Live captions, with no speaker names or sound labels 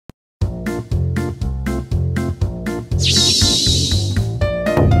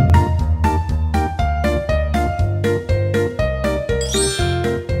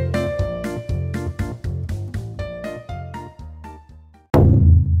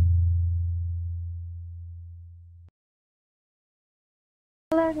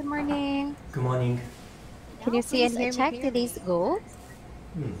Hello, good morning. Good morning. Can you see and hear check today's goal?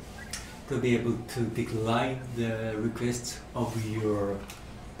 To be able to decline the request of your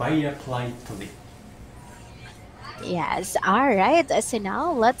buyer client today. Yes, all right. So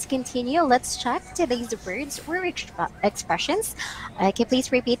now let's continue. Let's check today's words or expressions. Okay,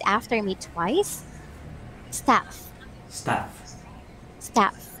 please repeat after me twice. Staff, Staff.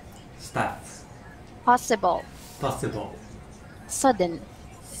 staff, Staff. possible, Possible. sudden,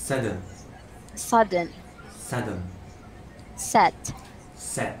 Sudden. sudden, Sudden. set,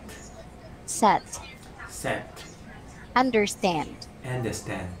 Set. set, Set. understand,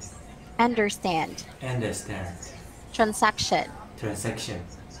 Understand. understand, Understand. transaction, Transaction.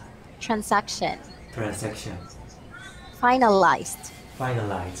 transaction, Transaction. finalized,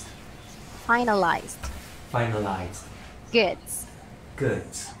 Finalized. finalized, Finalized. goods,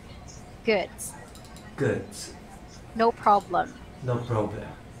 Goods. goods, Goods. no problem, No problem.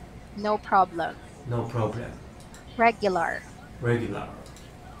 no problem, No problem. regular, Regular.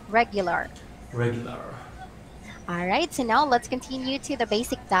 regular. Regular. All right, so now let's continue to the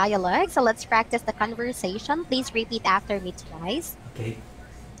basic dialogue. So let's practice the conversation. Please repeat after me twice. Okay.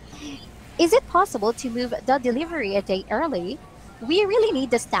 Is it possible to move the delivery a day early? We really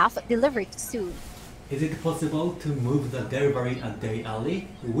need the staff delivered soon. Is it possible to move the delivery a day early?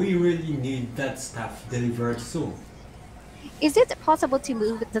 We really need that stuff delivered soon. Is it possible to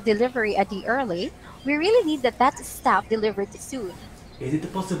move the delivery a day early? We really need that staff delivered soon. Is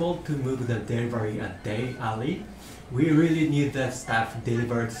it possible to move the delivery a day early? We really need that stuff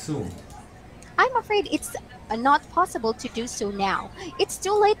delivered soon. I'm afraid it's not possible to do so now. It's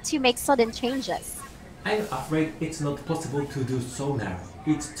too late to make sudden changes. I'm afraid it's not possible to do so now.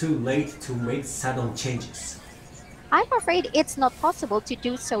 It's too late to make sudden changes. I'm afraid it's not possible to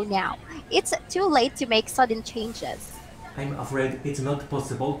do so now. It's too late to make sudden changes. I'm afraid it's not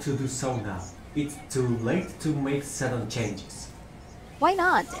possible to do so now. It's too late to make sudden changes. Why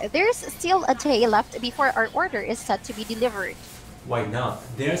not? There's still a day left before our order is set to be delivered. Why not?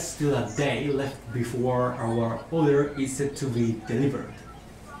 There's still a day left before our order is set to be delivered.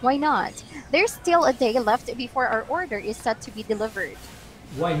 Why not? There's still a day left before our order is set to be delivered.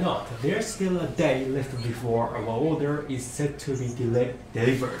 Why not? There's still a day left before our order is set to be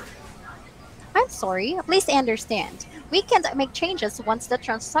delivered. I'm sorry, please understand. We can't make changes once the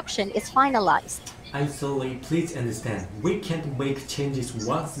transaction is finalized. I'm sorry, please understand. We can't make changes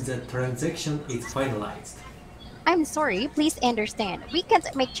once the transaction is finalized. I'm sorry, please understand. We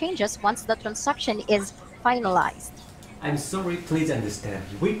can't make changes once the transaction is finalized. I'm sorry, please understand.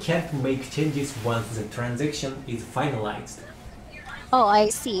 We can't make changes once the transaction is finalized. Oh, I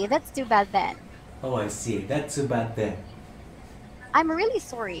see. That's too bad then. Oh, I see. That's too bad then. I'm really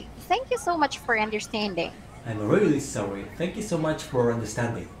sorry. Thank you so much for understanding. I'm really sorry. Thank you so much for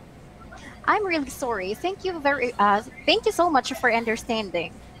understanding. I'm really sorry. Thank you so much for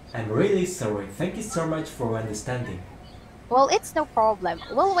understanding. I'm really sorry. Thank you so much for understanding. Well, it's no problem.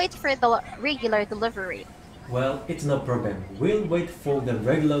 We'll wait for the regular delivery. Well, it's no problem. We'll wait for the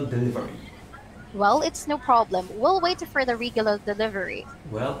regular delivery. Well, it's no problem. We'll wait for the regular delivery.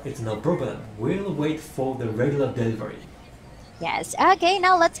 Well, it's no problem. We'll wait for the regular delivery. Yes. Okay,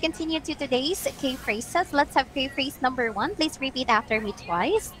 now let's continue to today's key phrases. Let's have key phrase number 1. Please repeat after me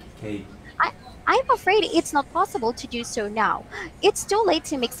twice. Okay. I'm afraid it's not possible to do so now. It's too late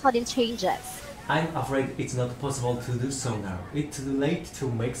to make sudden changes. I'm afraid it's not possible to do so now. It's too late to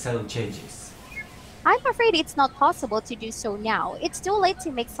make sudden changes. I'm afraid it's not possible to do so now. It's too late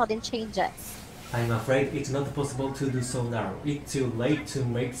to make sudden changes. I'm afraid it's not possible to do so now. It's too late to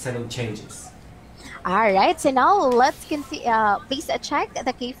make sudden changes. All right, so now let's continue. Please check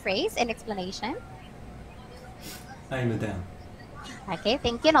the key phrase and explanation. I'm done. Okay,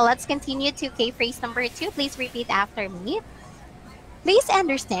 thank you. Now let's continue to key phrase number 2. Please repeat after me. Please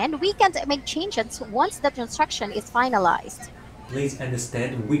understand, we can't make changes once the transaction is finalized. Please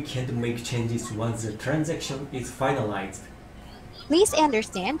understand, we can't make changes once the transaction is finalized. Please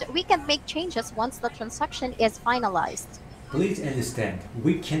understand, we can't make changes once the transaction is finalized. Please understand,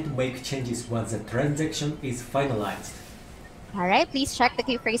 we can't make changes once the transaction is finalized. All right, please check the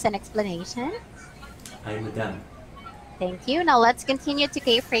key phrase and explanation. I'm done. Thank you. Now let's continue to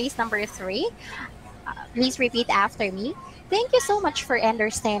key phrase number 3. Please repeat after me. Thank you so much for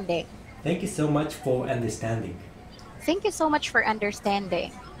understanding. Thank you so much for understanding. Thank you so much for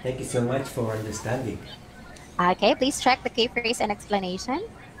understanding. Thank you so much for understanding. Okay, please check the key phrase and explanation.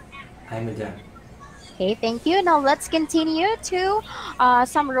 I'm done. Okay, thank you. Now let's continue to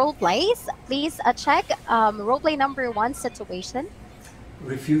some role plays. Please check role play number 1 situation.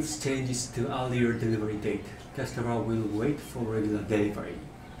 Refuse changes to earlier delivery date. Customer will wait for regular delivery.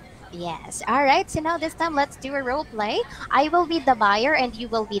 Yes. All right. So now this time, let's do a role play. I will be the buyer and you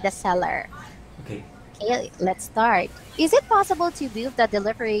will be the seller. Okay. Okay, let's start. Is it possible to move the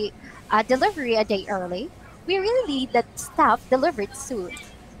delivery a day early? We really need that stuff delivered soon.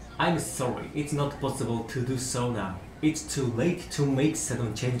 I'm sorry, it's not possible to do so now. It's too late to make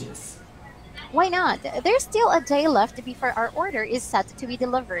sudden changes. Why not? There's still a day left before our order is set to be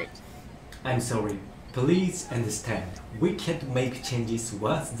delivered. I'm sorry. Please understand. We can't make changes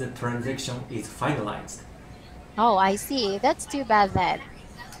once the transaction is finalized. Oh, I see. That's too bad then.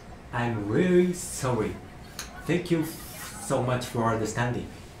 I'm really sorry. Thank you so much for understanding.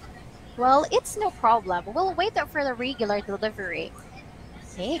 Well, it's no problem. We'll wait for the regular delivery.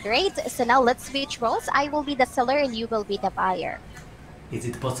 Okay, great. So now let's switch roles. I will be the seller and you will be the buyer. Is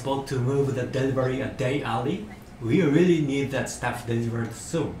it possible to move the delivery a day early? We really need that stuff delivered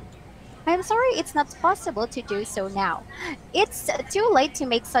soon. I'm sorry it's not possible to do so now. It's too late to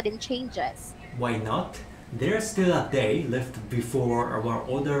make sudden changes. Why not? There's still a day left before our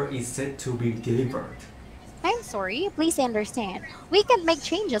order is set to be delivered. I'm sorry, please understand. We can make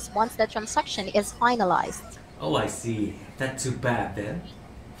changes once the transaction is finalized. Oh, I see. That's too bad then.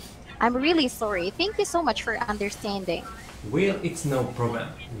 I'm really sorry. Thank you so much for understanding. Well, it's no problem.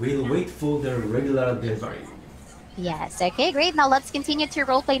 We'll wait for the regular delivery. Yes, okay, great. Now let's continue to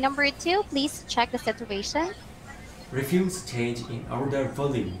roleplay number 2. Please check the situation. Refuse change in order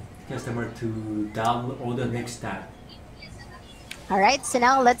volume. Customer to double order next time. Alright, so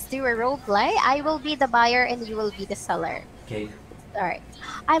now let's do a role play. I will be the buyer and you will be the seller. Okay. Alright.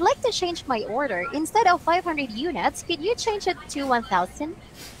 I'd like to change my order. Instead of 500 units, could you change it to 1,000?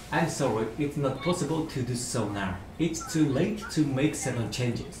 I'm sorry, it's not possible to do so now. It's too late to make sudden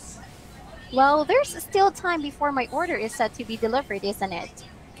changes. Well, there's still time before my order is set to be delivered, isn't it?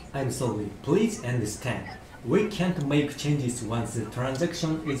 I'm sorry, please understand. We can't make changes once the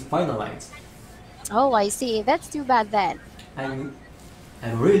transaction is finalized. Oh, I see. That's too bad then. I'm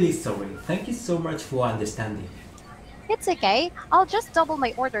really sorry. Thank you so much for understanding. It's okay. I'll just double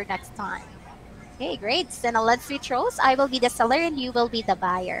my order next time. Okay, great. So now let's switch roles. I will be the seller and you will be the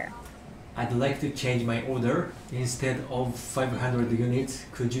buyer. I'd like to change my order. Instead of 500 units,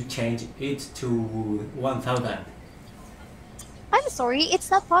 could you change it to 1,000? I'm sorry, it's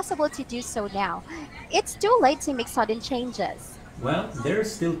not possible to do so now. It's too late to make sudden changes. Well,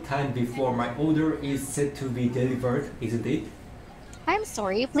 there's still time before my order is set to be delivered, isn't it? I'm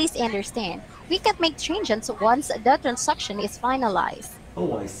sorry, please understand. We can't make changes once the transaction is finalized.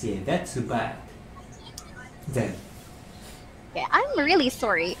 Oh, I see. That's too bad. Then, Okay, I'm really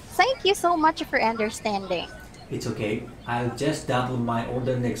sorry. Thank you so much for understanding. it's okay. I'll just double my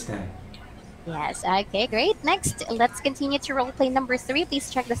order next time. Yes, okay, great. Next, let's continue to roleplay number 3. Please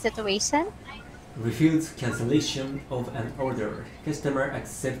check the situation. Refuse cancellation of an order. Customer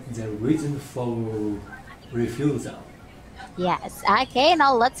accepts the reason for refusal. Yes, okay,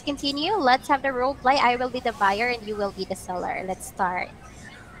 now let's continue. Let's have the roleplay. I will be the buyer and you will be the seller. Let's start.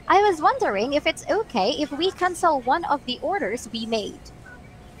 I was wondering if it's okay if we cancel one of the orders we made.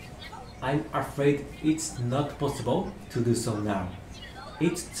 I'm afraid it's not possible to do so now.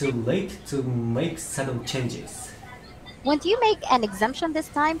 It's too late to make sudden changes. Won't you make an exemption this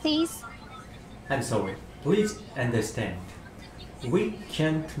time, please? I'm sorry. Please understand. We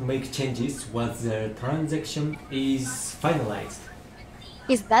can't make changes once the transaction is finalized.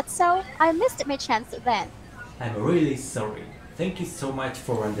 Is that so? I missed my chance then. I'm really sorry. Thank you so much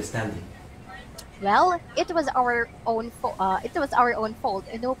for understanding. Well, it was our own fault.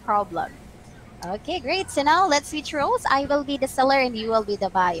 No problem. Okay, great. So now let's switch roles. I will be the seller and you will be the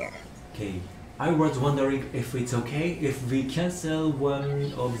buyer. Okay. I was wondering if it's okay if we cancel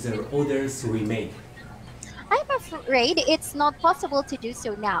one of the orders we made. I'm afraid it's not possible to do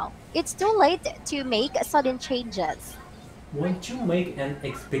so now. It's too late to make sudden changes. Won't you make an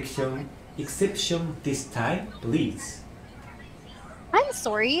exception this time, please? I'm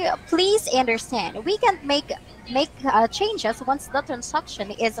sorry. Please understand. We can't make changes once the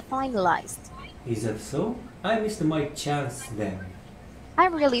transaction is finalized. Is that so? I missed my chance then.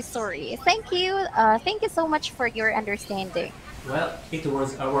 I'm really sorry. Thank you. Thank you so much for your understanding. Well, it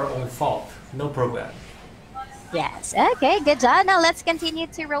was our own fault. No problem. Yes. Okay, good job. Now let's continue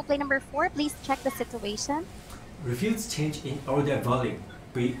to roleplay number 4. Please check the situation. Refuse change in order volume.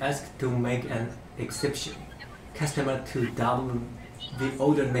 We ask to make an exception. Customer to double the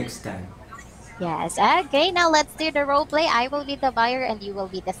order next time. Yes. Okay, now let's do the roleplay. I will be the buyer and you will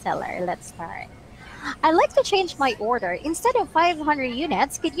be the seller. Let's start. I'd like to change my order. Instead of 500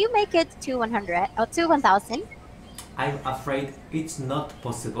 units, could you make it to 100 or to 1,000? I'm afraid it's not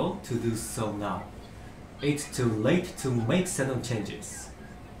possible to do so now. It's too late to make sudden changes.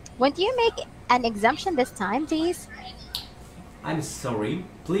 Won't you make an exemption this time, please? I'm sorry,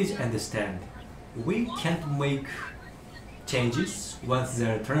 please understand. We can't make changes once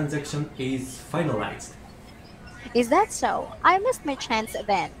the transaction is finalized. Is that so? I missed my chance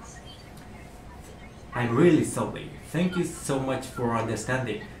then. I'm really sorry. Thank you so much for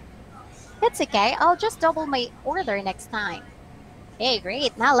understanding. It's okay, I'll just double my order next time. Hey,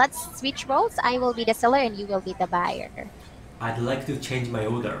 great. Now let's switch roles. I will be the seller and you will be the buyer. I'd like to change my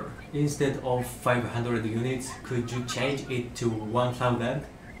order. Instead of 500 units, could you change it to 1000?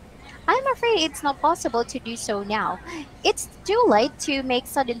 I'm afraid it's not possible to do so now. It's too late to make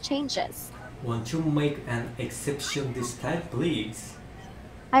sudden changes. Won't you make an exception this time, please?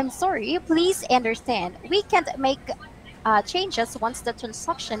 I'm sorry, please understand. We can't make changes once the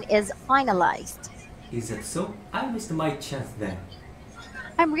transaction is finalized. Is that so? I missed my chance then.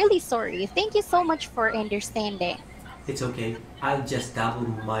 I'm really sorry. Thank you so much for understanding. It's okay. I'll just double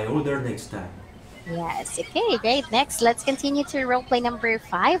my order next time. Yes, okay, great. Next, let's continue to roleplay number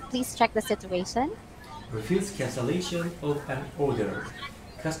 5. Please check the situation. Refuse cancellation of an order.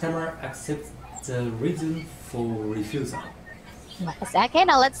 Customer accepts the reason for refusal. Yes, okay,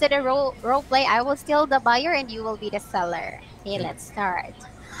 now let's do the roleplay. I will steal the buyer and you will be the seller. Okay, let's start.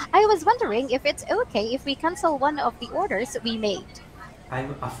 I was wondering if it's okay if we cancel one of the orders we made.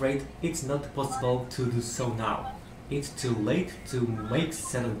 I'm afraid it's not possible to do so now. It's too late to make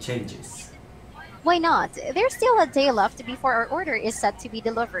sudden changes. Why not? There's still a day left before our order is set to be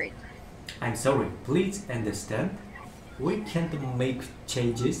delivered. I'm sorry, please understand. We can't make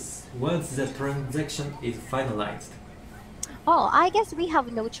changes once the transaction is finalized. Oh, I guess we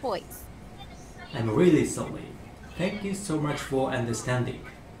have no choice. I'm really sorry. Thank you so much for understanding.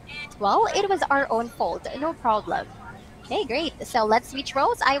 Well, it was our own fault, no problem. Okay, great. So let's switch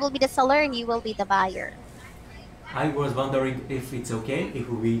roles. I will be the seller and you will be the buyer. I was wondering if it's okay if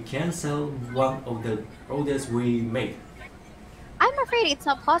we cancel one of the orders we made. I'm afraid it's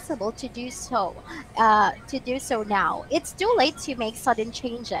not possible to do so. Now. It's too late to make sudden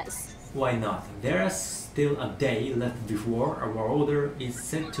changes. Why not? There's still a day left before our order is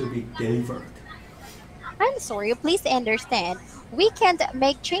set to be delivered. I'm sorry, please understand. We can't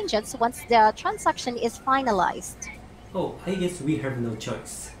make changes once the transaction is finalized. Oh, I guess we have no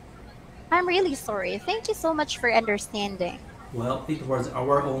choice. I'm really sorry. Thank you so much for understanding. Well, it was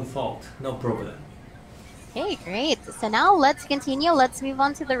our own fault. No problem. Okay, great. So now let's continue. Let's move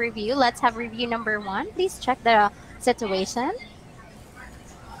on to the review. Let's have review number 1. Please check the situation.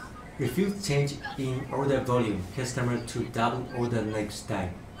 Refuse change in order volume. Customer to double order next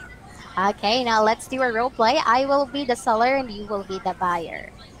time. Okay, now let's do a role play. I will be the seller and you will be the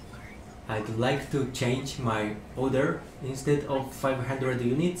buyer. I'd like to change my order. Instead of 500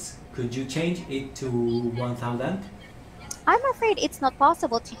 units, could you change it to 1000? I'm afraid it's not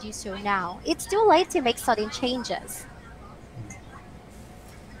possible to do so now. It's too late to make sudden changes.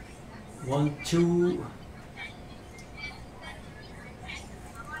 Want you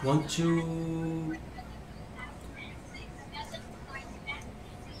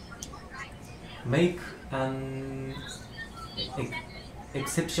make an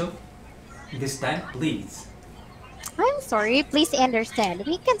exception this time, please? I'm sorry, please understand.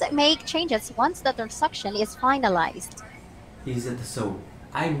 We can't make changes once the transaction is finalized. Is that so?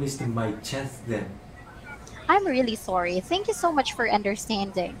 I missed my chance then. I'm really sorry. Thank you so much for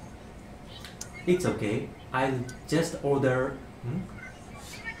understanding. It's okay. I'll just order.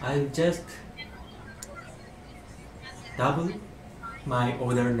 I'll just double my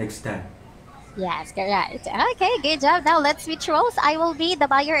order next time. Yes, correct. Okay, good job. Now let's switch roles. I will be the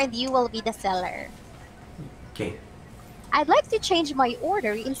buyer and you will be the seller. Okay. I'd like to change my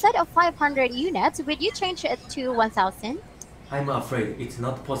order. Instead of 500 units, would you change it to 1000? I'm afraid it's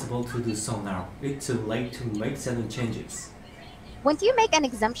not possible to do so now. It's too late to make sudden changes. Won't you make an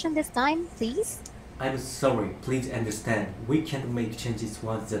exemption this time, please? I'm sorry, please understand. We can't make changes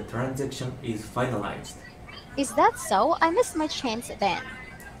once the transaction is finalized. Is that so? I missed my chance then.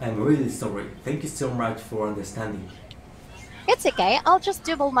 I'm really sorry. Thank you so much for understanding. It's okay. I'll just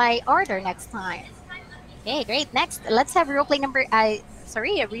double my order next time. Okay, great. Next, let's have role play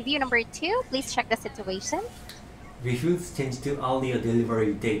review number 2. Please check the situation. Refuse change to earlier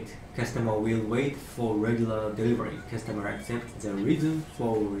delivery date. Customer will wait for regular delivery. Customer accepts the reason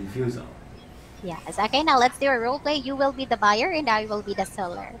for refusal. Yes. Okay, now let's do a role play. You will be the buyer and I will be the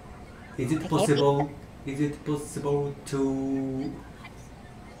seller. Is it possible? Is it possible to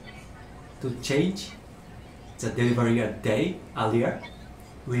change the delivery a day earlier?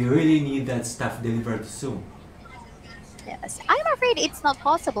 We really need that stuff delivered soon. Yes, I'm afraid it's not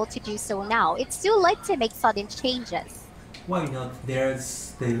possible to do so now. It's too late to make sudden changes. Why not? There's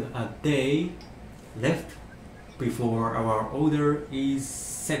still a day left before our order is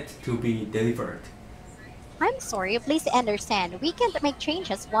set to be delivered. I'm sorry, please understand. We can't make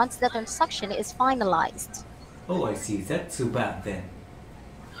changes once the transaction is finalized. Oh, I see. That's too bad then.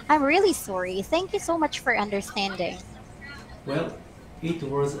 I'm really sorry. Thank you so much for understanding. Well, it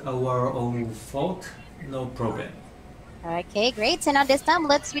was our own fault. No problem. Okay, great. So now this time,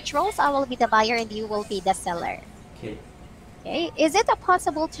 let's switch roles. I will be the buyer and you will be the seller. Okay. Okay, is it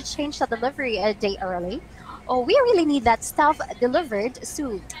possible to change the delivery a day early? Oh, we really need that stuff delivered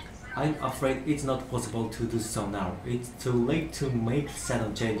soon. I'm afraid it's not possible to do so now. It's too late to make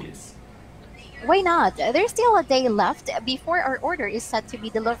sudden changes. Why not? There's still a day left before our order is set to be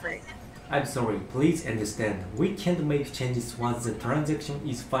delivered. I'm sorry, please understand. We can't make changes once the transaction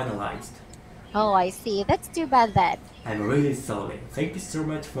is finalized. Oh, I see. That's too bad then. I'm really sorry. Thank you so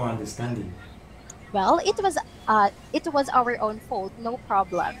much for understanding. Well, it was our own fault. No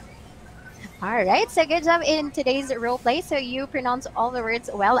problem. All right, so good job in today's role play. So you pronounce all the words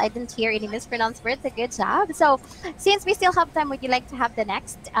well. I didn't hear any mispronounced words. So good job. So since we still have time, would you like to have the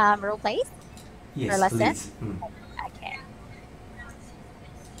next role plays? Yes, lesson? please. Okay.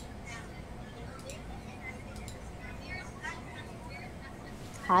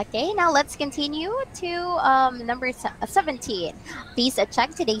 Okay, now let's continue to number 17. Please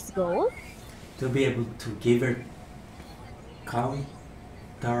check today's goal. To be able to give a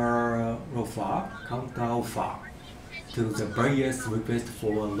counter offer to the buyer's request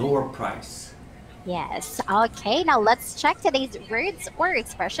for a lower price. Yes. Okay, now let's check today's words or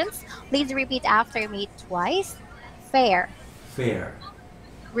expressions. Please repeat after me twice. Fair. Fair.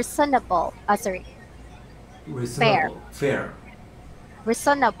 Reasonable. Reasonable. Fair.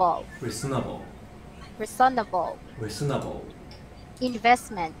 Reasonable. Reasonable. Reasonable. Reasonable.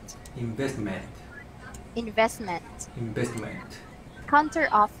 Investment. Investment. Investment. Investment. Counter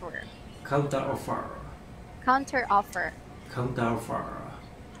offer. Counter offer. Counter offer. Counter offer.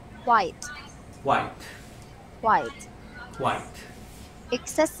 White. White. White. White.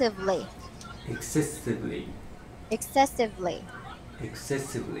 Excessively. Excessively. Excessively.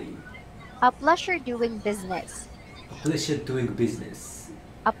 Excessively. A pleasure doing business. A pleasure doing business.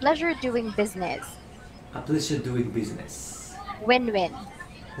 A pleasure doing business. A pleasure doing business. Win-win.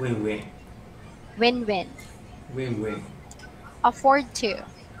 Win-win. Win-win. Win-win. Afford to.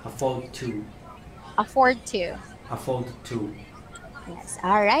 Afford to. Afford to. Afford to. Yes.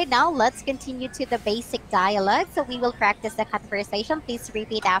 All right. Now let's continue to the basic dialogue. So we will practice the conversation. Please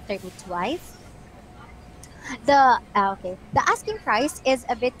repeat after me twice. The asking price is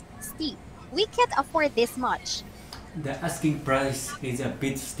a bit steep. We can't afford this much. The asking price is a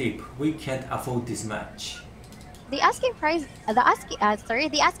bit steep. We can't afford this much. The asking price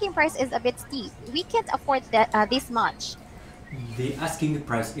is a bit steep. We can't afford this much. The asking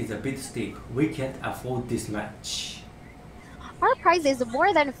price is a bit steep. We can't afford this much. Our price is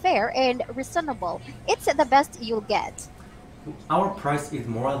more than fair and reasonable. It's the best you'll get. Our price is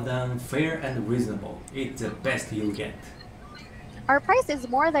more than fair and reasonable. It's the best you'll get. Our price is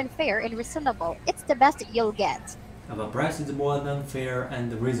more than fair and reasonable. It's the best you'll get. Our price is more than fair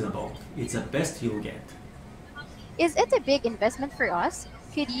and reasonable. It's the best you'll get. Is it a big investment for us?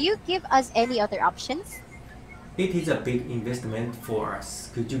 Could you give us any other options? It is a big investment for us.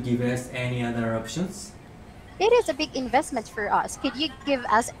 Could you give us any other options? It is a big investment for us. Could you give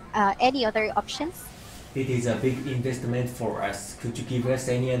us any other options? It is a big investment for us. Could you give us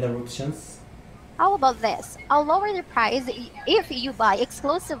any other options? How about this? I'll lower the price if you buy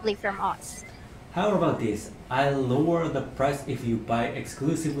exclusively from us. How about this? I'll lower the price if you buy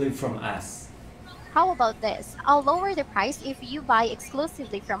exclusively from us. How about this? I'll lower the price if you buy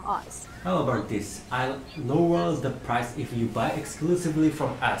exclusively from us. How about this? I'll lower the price if you buy exclusively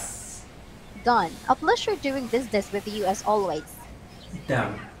from us. Done. A pleasure doing business with you as always.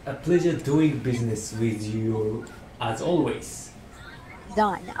 Done. A pleasure doing business with you as always.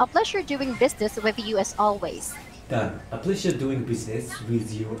 Done. A pleasure doing business with you as always. Done. A pleasure doing business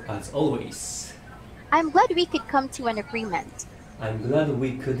with you as always. I'm glad we could come to an agreement. I'm glad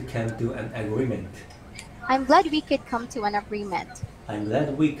we could come to an agreement. I'm glad we could come to an agreement. I'm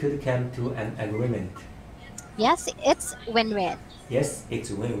glad we could come to an agreement. Yes, it's win-win. Yes,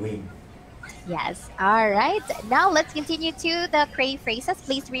 it's win-win. Yes. All right. Now let's continue to the crave phrases.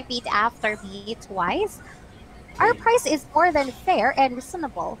 Please repeat after me twice. Our price is more than fair and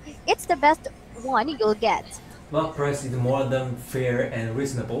reasonable. It's the best one you'll get. Our price is more than fair and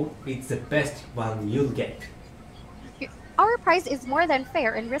reasonable. It's the best one you'll get. Our price is more than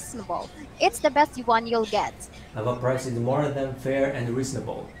fair and reasonable. It's the best one you'll get. Our price is more than fair and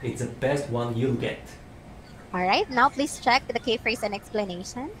reasonable. It's the best one you'll get. Alright, now please check the key phrase and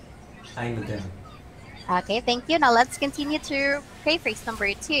explanation. I'm done. Okay, thank you. Now let's continue to key phrase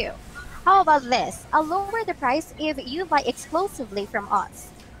number 2. How about this? I'll lower the price if you buy exclusively from us.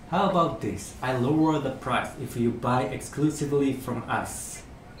 How about this? I lower the price if you buy exclusively from us.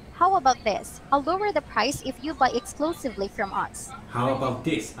 How about this? I'll lower the price if you buy exclusively from us. How about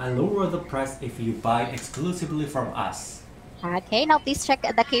this? I lower the price if you buy exclusively from us. Okay, now please check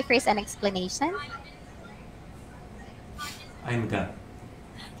the key phrase and explanation. I'm done.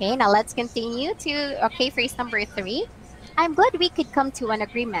 Okay, now let's continue to key phrase number 3. I'm glad we could come to an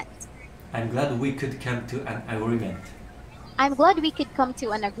agreement. I'm glad we could come to an agreement. I'm glad we could come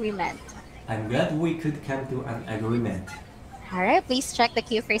to an agreement. I'm glad we could come to an agreement. Alright, please check the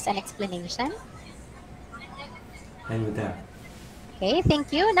key phrase and explanation. I'm done. Okay,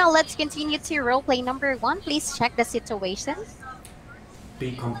 thank you. Now let's continue to roleplay number 1. Please check the situation.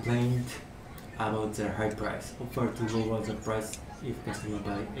 Be complained about the high price. Offer to lower the price if customer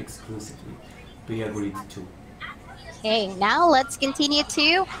buy exclusively. Be agreed to. Okay, now let's continue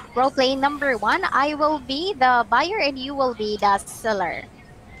to roleplay number 1. I will be the buyer and you will be the seller.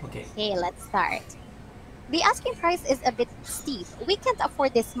 Okay. Okay, let's start. The asking price is a bit steep. We can't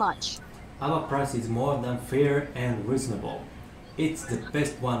afford this much. Our price is more than fair and reasonable. It's the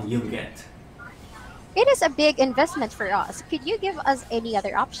best one you'll get. It is a big investment for us. Could you give us any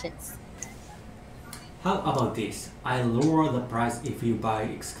other options? How about this? I lower the price if you buy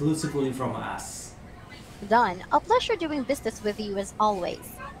exclusively from us. Done. A pleasure doing business with you as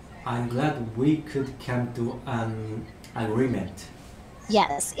always. I'm glad we could come to an agreement.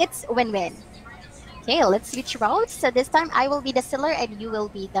 Yes, it's win-win. Okay, let's switch roles. So this time I will be the seller and you will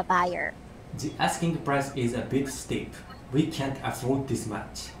be the buyer. The asking price is a bit steep. We can't afford this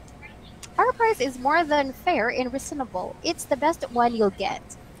much. Our price is more than fair and reasonable. It's the best one you'll get.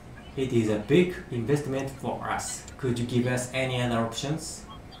 It is a big investment for us. Could you give us any other options?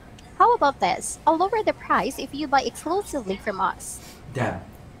 How about this? I'll lower the price if you buy exclusively from us. Damn,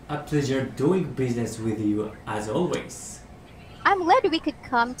 a pleasure doing business with you as always. I'm glad we could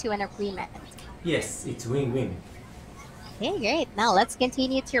come to an agreement. Yes, it's win-win. Okay, great. Now let's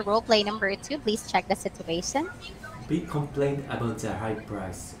continue to roleplay number 2. Please check the situation. Be complained about the high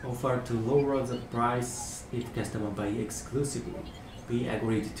price. Offer to lower the price if customer buy exclusively. Be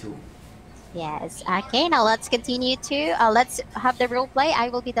agreed to. Yes. Okay, now let's continue to, let's have the roleplay. I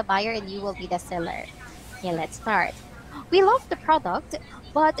will be the buyer and you will be the seller. Okay, let's start. We love the product,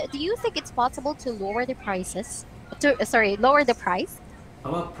 but do you think it's possible to lower the prices? Lower the price?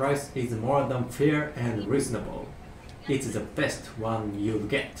 Our price is more than fair and reasonable. It's the best one you'll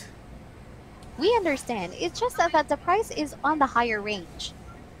get. We understand. It's just that the price is on the higher range.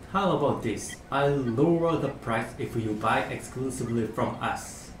 How about this? I'll lower the price if you buy exclusively from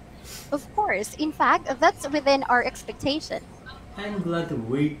us. Of course. In fact, that's within our expectation. I'm glad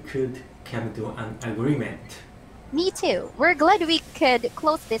we could come to an agreement. Me too. We're glad we could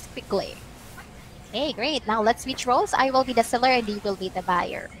close this quickly. Okay, great. Now let's switch roles. I will be the seller and you will be the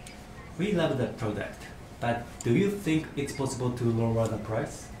buyer. We love the product, but do you think it's possible to lower the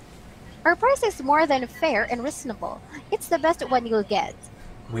price? Our price is more than fair and reasonable. It's the best one you'll get.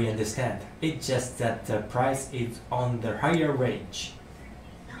 We understand. It's just that the price is on the higher range.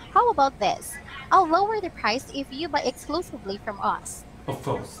 How about this? I'll lower the price if you buy exclusively from us. Of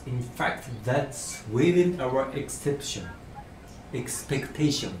course. In fact, that's within our expectation.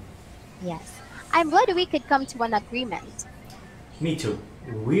 Yes. I'm glad we could come to an agreement. Me too.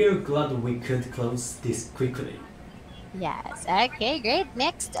 We're glad we could close this quickly. Yes. Okay, great.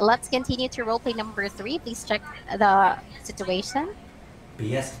 Next, let's continue to roleplay number 3. Please check the situation.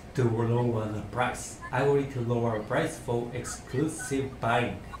 Be asked to lower the price. I agree to lower price for exclusive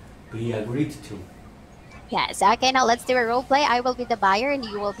buying. Be agreed to. Yes. Okay, now let's do a roleplay. I will be the buyer and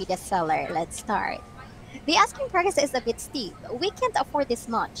you will be the seller. Let's start. The asking price is a bit steep. We can't afford this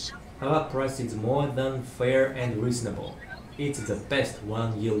much. Our price is more than fair and reasonable. It's the best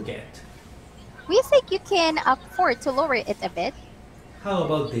one you'll get. We think you can afford to lower it a bit. How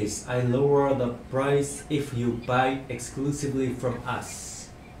about this? I lower the price if you buy exclusively from us.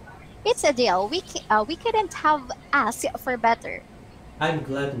 It's a deal. We couldn't have asked for better. I'm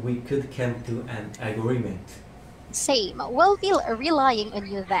glad we could come to an agreement. Same. We'll be relying on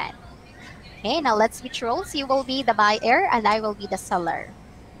you then. Okay, now let's switch roles. You will be the buyer and I will be the seller.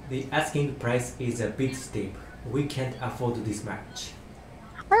 The asking price is a bit steep. We can't afford this much.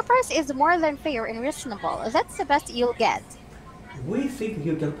 Our price is more than fair and reasonable. That's the best you'll get. We think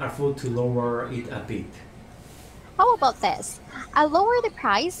you can afford to lower it a bit. How about this? I'll lower the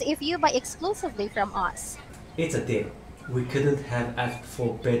price if you buy exclusively from us. It's a deal. We couldn't have asked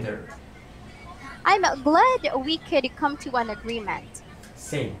for better. I'm glad we could come to an agreement.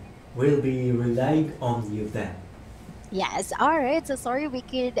 Same. We'll be relying on you then. Yes, all right. So sorry we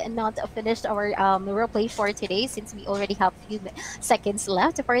could not finish our role play for today since we already have a few seconds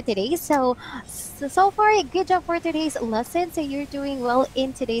left for today. So far, good job for today's lesson. So you're doing well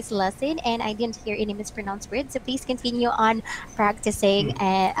in today's lesson, and I didn't hear any mispronounced words. So please continue on practicing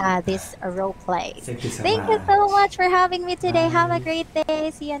this role play. Thank you so Thank much. you so much for having me today. Have a Bye. great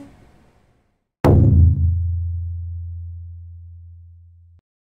day. See you.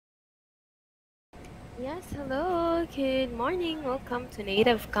 Yes, hello, good morning. Welcome to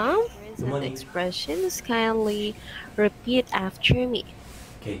NativeCamp. Good morning. Expressions, kindly repeat after me.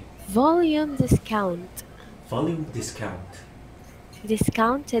 Okay. Volume discount, Volume discount.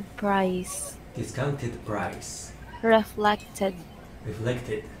 discounted price, Discounted price. reflected,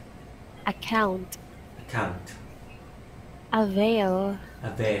 Reflected. account, Account. avail,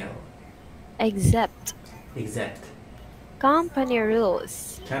 Avail. accept, Exact. company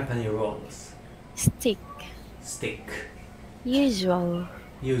rules, Company rules. stick, Stick. usual,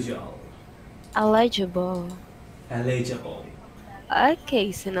 Usual. eligible. Eligible.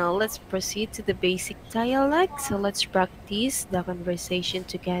 Okay, so now let's proceed to the basic dialect. So let's practice the conversation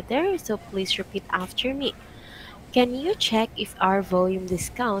together. So please repeat after me. Can you check if our volume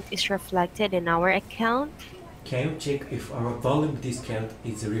discount is reflected in our account? Can you check if our volume discount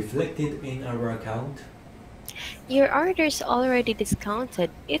is reflected in our account? Your order is already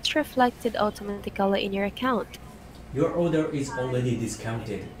discounted. It's reflected automatically in your account. Your order is already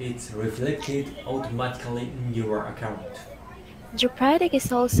discounted. It's reflected automatically in your account. Your product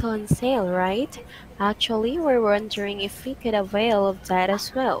is also on sale, right? Actually, we're wondering if we could avail of that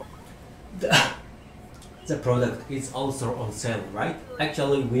as well. The product is also on sale, right?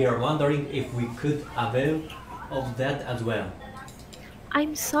 Actually, we are wondering if we could avail of that as well.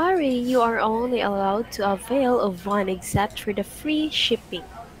 I'm sorry, you are only allowed to avail of one except for the free shipping.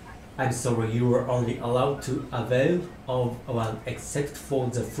 I'm sorry, you were only allowed to avail of one except for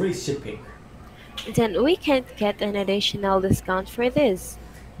the free shipping. Then we can't get an additional discount for this.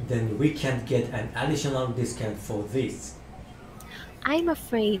 Then we can't get an additional discount for this. I'm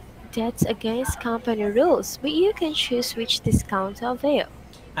afraid that's against company rules, but you can choose which discount to avail.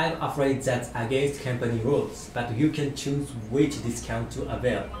 I'm afraid that's against company rules, but you can choose which discount to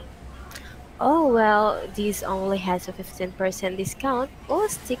avail. Oh well, this only has a 15% discount. We'll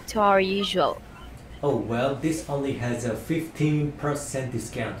stick to our usual. Oh well, this only has a 15%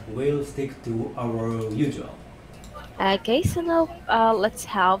 discount. We'll stick to our usual. Okay, so now let's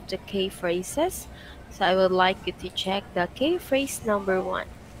have the key phrases. So I would like you to check the key phrase number 1.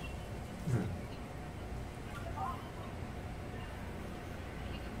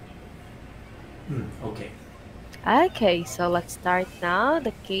 Okay. Okay, so let's start now.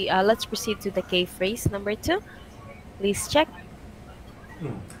 Let's proceed to the key phrase number 2. Please check.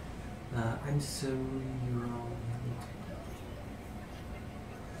 I'm sorry,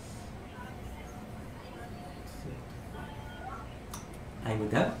 I'm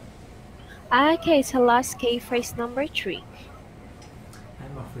done. Okay, so last key phrase number 3.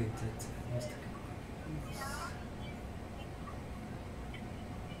 I'm afraid that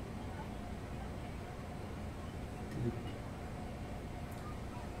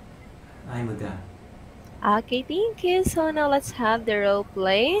I'm done. Okay, thank you. So now let's have the role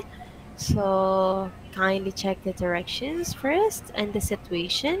play. So kindly check the directions first and the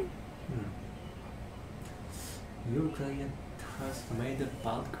situation. Your client has made a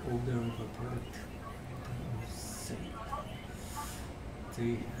bulk order of a product. Say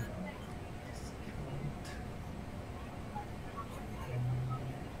they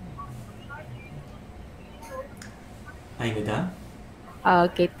I'm done.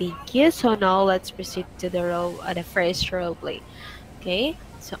 Okay, thank you. So now let's proceed to the first role play. Okay,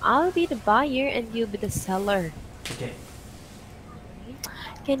 so I'll be the buyer and you'll be the seller. Okay.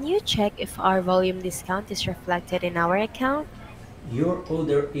 Can you check if our volume discount is reflected in our account? Your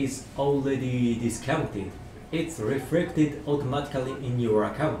order is already discounted. It's reflected automatically in your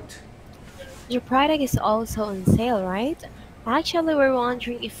account. Your product is also on sale, right? Actually, we're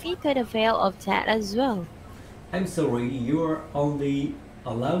wondering if we could avail of that as well. I'm sorry, you are only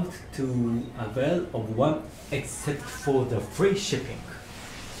allowed to avail of one except for the free shipping.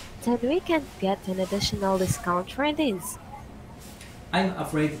 Then we can't get an additional discount for this. I'm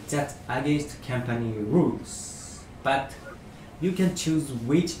afraid that's against company rules, but you can choose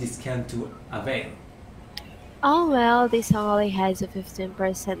which discount to avail. Oh well, this only has a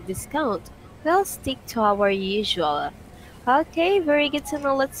 15% discount. We'll stick to our usual. Okay, very good to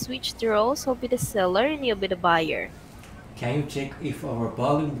know. Let's switch the roles. I'll be the seller and you'll be the buyer. Can you check if our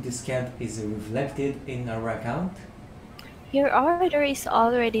volume discount is reflected in our account? Your order is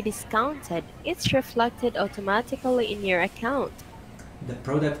already discounted. It's reflected automatically in your account. The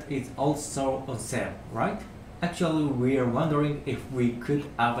product is also on sale, right? Actually, we are wondering if we could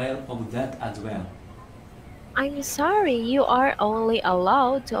avail of that as well. I'm sorry, you are only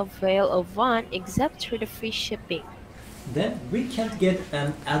allowed to avail of one except for the free shipping. Then we can't get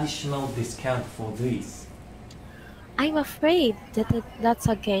an additional discount for this. I'm afraid that's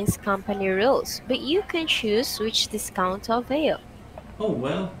against company rules, but you can choose which discount to avail. Oh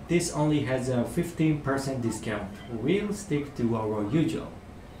well, this only has a 15% discount. We'll stick to our usual.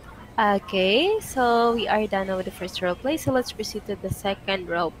 Okay, so we are done with the first role play, so let's proceed to the second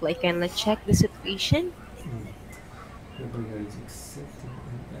role play. Can let's check the situation? The buyer is accepting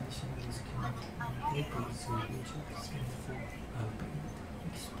an additional discount.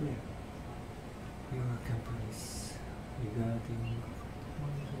 Explain your companies regarding.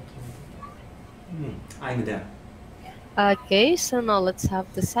 I'm done. Okay, so now let's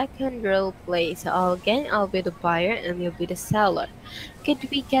have the second role play. So again, I'll be the buyer and you'll be the seller. Could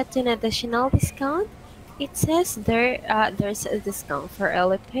we get an additional discount? It says there's a discount for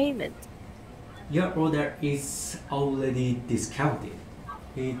early payment. Your order is already discounted.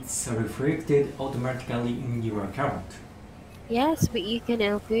 It's reflected automatically in your account. Yes, but you can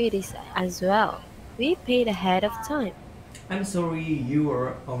include this as well. We paid ahead of time. I'm sorry, you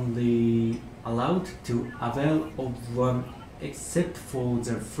are only allowed to avail of one except for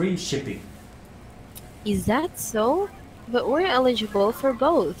the free shipping. Is that so? But we're eligible for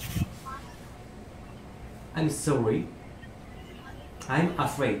both. I'm sorry. I'm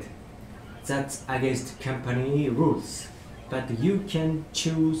afraid that's against company rules, but you can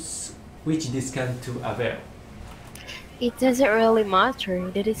choose which discount to avail. It doesn't really matter.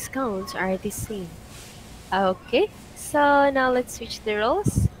 The discounts are the same. Okay, so now let's switch the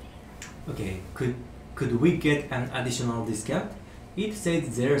roles. Okay, could we get an additional discount? It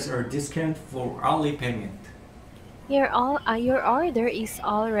says there's a discount for early payment. Your order is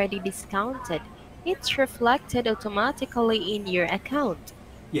already discounted. It's reflected automatically in your account.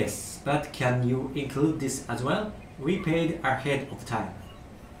 Yes, but can you include this as well? We paid ahead of time.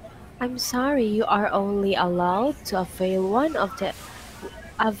 I'm sorry, you are only allowed to avail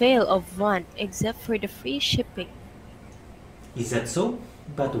of one except for the free shipping. Is that so?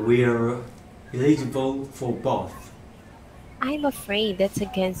 But we're eligible for both. I'm afraid that's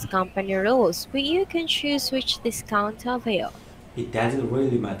against company rules, but you can choose which discount to avail. It doesn't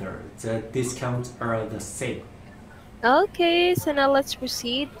really matter. The discounts are the same. Okay, so now let's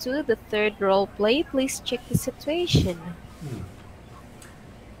proceed to the third role play. Please check the situation.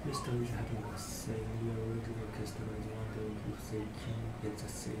 Mr. is having a sale. Your regular customers wondering if they can get the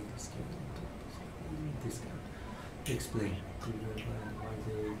sale discount. Explain to your client why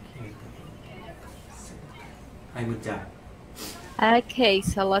they can't get the sale. I'm done. Okay,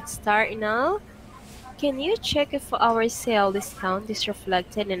 so let's start now. Can you check if our sale discount is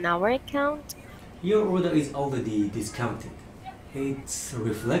reflected in our account? Your order is already discounted. It's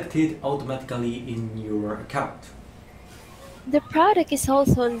reflected automatically in your account. The product is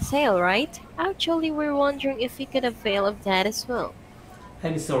also on sale, right? Actually, we're wondering if we could avail of that as well.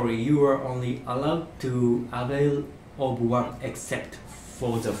 I'm sorry, you are only allowed to avail of one except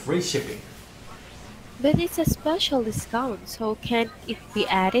for the free shipping. But it's a special discount, so can't it be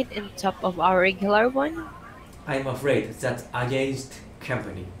added on top of our regular one? I'm afraid that's against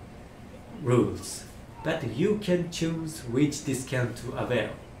company rules, but you can choose which discount to avail.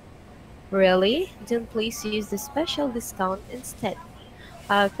 Really? Then please use the special discount instead.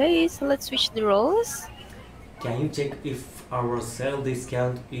 Okay, so let's switch the roles. Can you check if our sale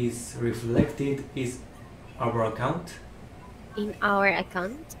discount is reflected in our account? In our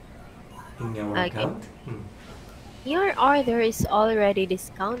account? In our Okay. account? Your order is already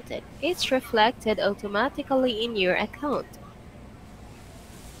discounted. It's reflected automatically in your account.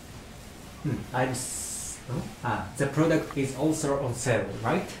 The product is also on sale,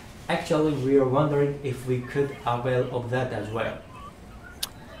 right? Actually, we are wondering if we could avail of that as well.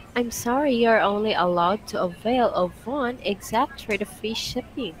 I'm sorry, you're only allowed to avail of one except for the free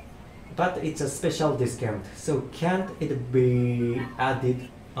shipping. But it's a special discount, so can't it be added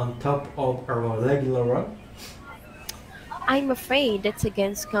on top of our regular one? I'm afraid that's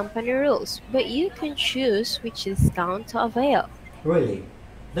against company rules, but you can choose which discount to avail. Really?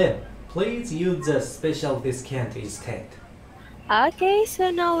 Then, please use the special discount instead. Okay,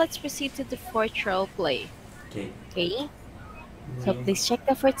 so now let's proceed to the fourth role play. Okay. So please check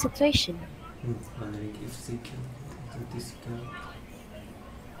the fourth situation. Wondering if they can discount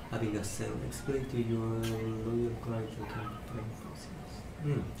having a sale. Explain to your loyal client the campaign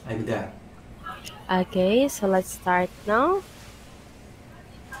process. I'm done. Okay, so let's start now.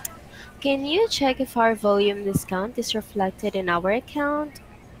 Can you check if our volume discount is reflected in our account?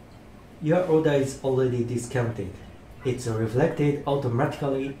 Your order is already discounted. It's reflected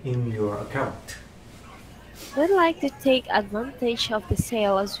automatically in your account. We'd like to take advantage of the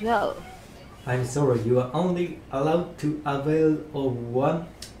sale as well. I'm sorry, you are only allowed to avail of one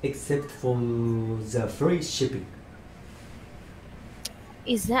except for the free shipping.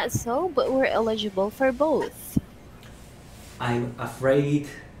 Is that so? But we're eligible for both. I'm afraid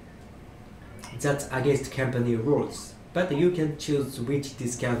that's against company rules, but you can choose which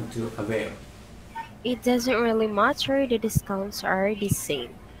discount to avail. It doesn't really matter, the discounts are the same.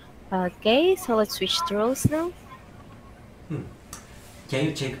 Okay, so let's switch the rules now. Can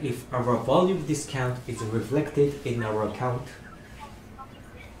you check if our volume discount is reflected in our account?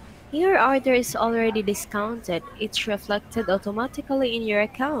 Your order is already discounted. It's reflected automatically in your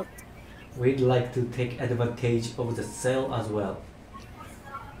account. We'd like to take advantage of the sale as well.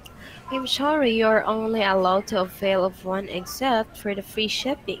 I'm sorry, you're only allowed to avail of one except for the free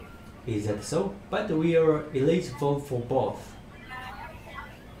shipping. Is that so? But we are eligible for both.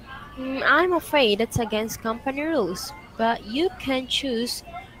 I'm afraid that's against company rules, but you can choose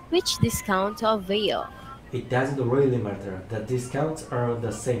which discount to avail. It doesn't really matter. The discounts are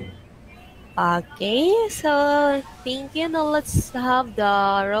the same. Okay, so thank you. Now let's have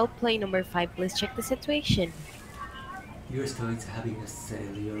the role play number 5. Please check the situation. Your store is having a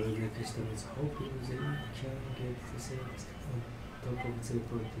sale. Your regular customers hoping they can get the sale on top of the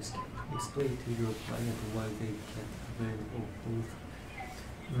full discount. Explain to your client why they can't avail of both.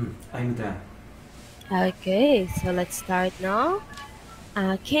 I'm done. Okay, so let's start now.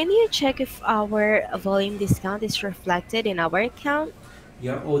 Can you check if our volume discount is reflected in our account?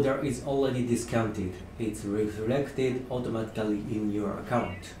 Your order is already discounted. It's reflected automatically in your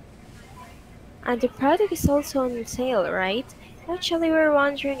account. And the product is also on sale, right? Actually, we're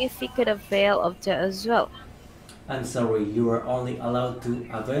wondering if we could avail of that as well. I'm sorry, you are only allowed to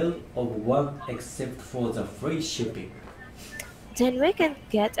avail of one except for the free shipping. Then we can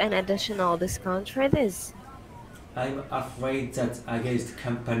get an additional discount for this. I'm afraid that's against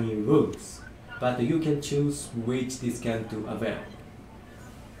company rules, but you can choose which discount to avail.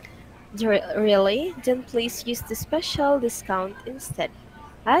 Really? Then please use the special discount instead.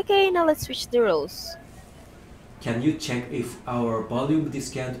 Okay, now let's switch the rules. Can you check if our volume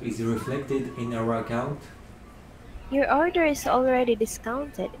discount is reflected in our account? Your order is already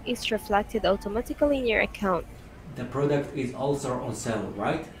discounted. It's reflected automatically in your account. The product is also on sale,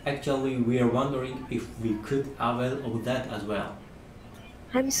 right? Actually, we are wondering if we could avail of that as well.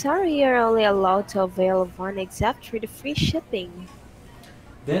 I'm sorry, you're only allowed to avail of one except for the free shipping.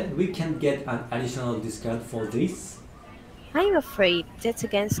 Then we can get an additional discount for this. I'm afraid that's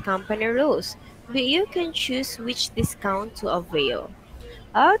against company rules, but you can choose which discount to avail.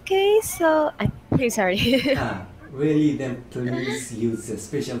 Okay, so I'm sorry. Really? Then please use the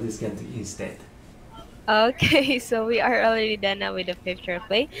special discount instead. Okay, so we are already done now with the fifth role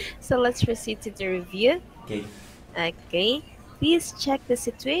play. So let's proceed to the review. Okay. Okay, please check the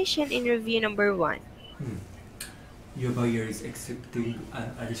situation in review number 1. Your buyer is accepting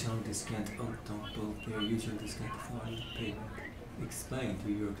an additional discount on top of their usual discount for payment. Explain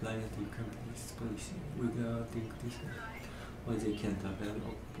to your client the company's policy regarding discount, why they can't avail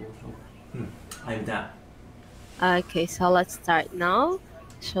of both of. I'm done. Okay, so let's start now.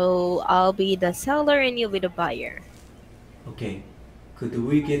 So I'll be the seller and you'll be the buyer. Okay. Could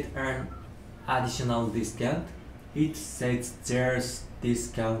we get an additional discount? It says there's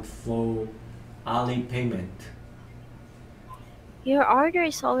discount for early payment. Your order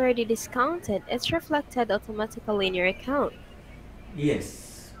is already discounted. It's reflected automatically in your account.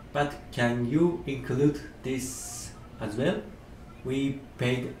 Yes, but can you include this as well? We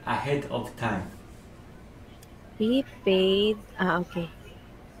paid ahead of time. We paid. Okay.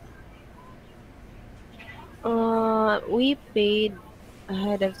 We paid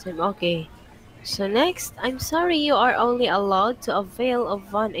ahead of time. Okay. So next, I'm sorry, you are only allowed to avail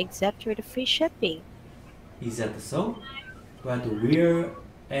of one except for the free shipping. Is that so? But we're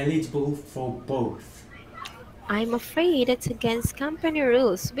eligible for both. I'm afraid it's against company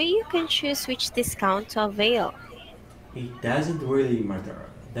rules, but you can choose which discount to avail. It doesn't really matter.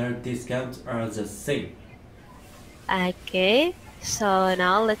 Their discounts are the same. Okay, so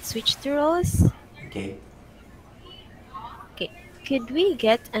now let's switch the roles. Okay. Okay, could we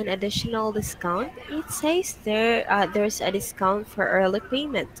get an additional discount? It says there's a discount for early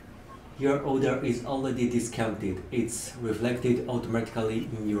payment. Your order is already discounted. It's reflected automatically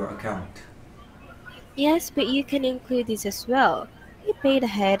in your account. Yes, but you can include this as well. You paid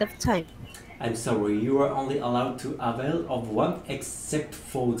ahead of time. I'm sorry, you are only allowed to avail of one except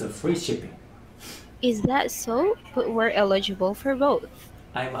for the free shipping. Is that so? But we're eligible for both.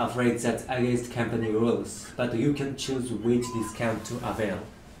 I'm afraid that's against company rules, but you can choose which discount to avail.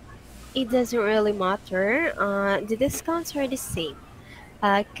 It doesn't really matter. The discounts are the same.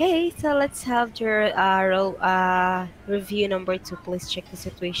 Okay, so let's have your review number 2. Please check the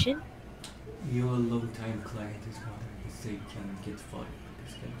situation. Your long-time client is wondering if they can get fired.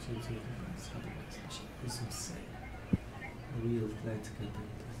 This can change the advice, otherwise business say. We'll like to get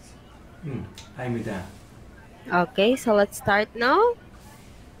this. I'm done. Okay, so let's start now.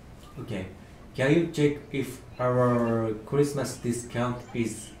 Okay. Can you check if our Christmas discount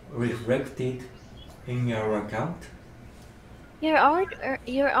is reflected in your account? Your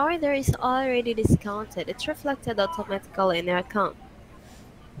order is already discounted. It's reflected automatically in your account.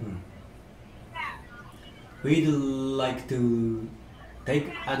 We'd like to take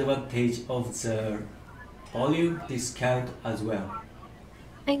advantage of the volume discount as well.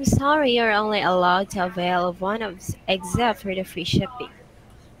 I'm sorry, you're only allowed to avail of one of except for the free shipping.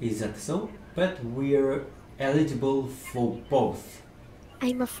 Is that so? But we're eligible for both.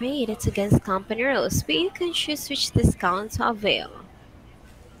 I'm afraid it's against company rules, but you can choose which discount to avail.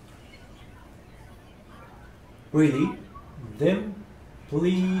 Really? Then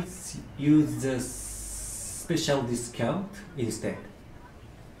please use the special discount instead.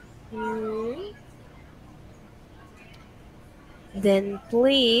 Then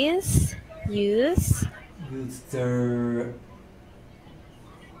please use the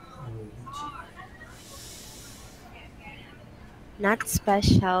not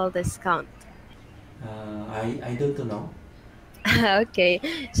special discount. I don't know. Okay,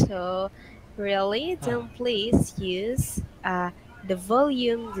 so really, then please use the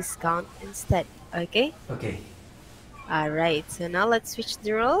volume discount instead. Okay? Okay. Alright, so now let's switch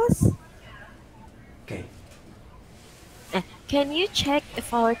the rules. Okay. Can you check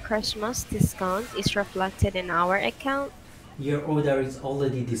if our Christmas discount is reflected in our account? Your order is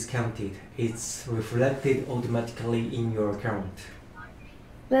already discounted. It's reflected automatically in your account.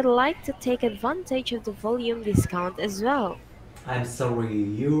 We'd like to take advantage of the volume discount as well. I'm sorry,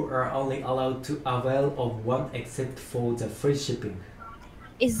 you are only allowed to avail of one except for the free shipping.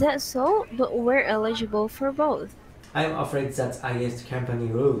 Is that so? But we're eligible for both. I'm afraid that's against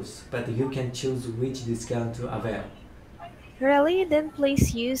company rules, but you can choose which discount to avail. Really? Then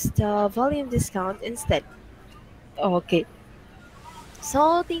please use the volume discount instead. Okay.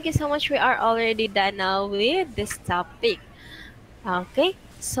 So thank you so much. We are already done now with this topic. Okay.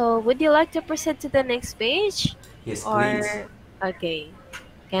 So would you like to proceed to the next page? Yes, please. Okay.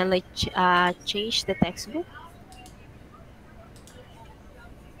 Can I change the textbook?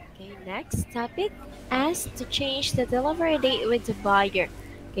 Okay, next topic. Ask to change the delivery date with the buyer.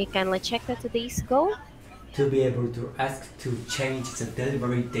 Okay, can I check the today's goal? To be able to ask to change the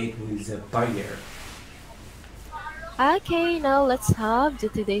delivery date with the buyer. Okay, now let's have the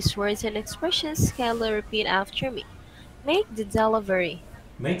today's words and expressions. Kindly repeat after me. Make the delivery.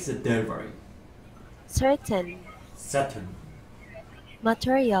 Make the delivery. Certain. Certain.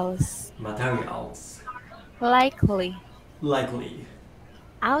 Materials. Materials. Likely. Likely.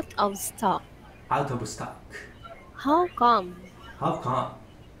 Out of stock. Out of stock. How come? How come?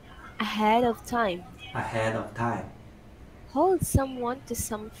 Ahead of time. Ahead of time. Hold someone to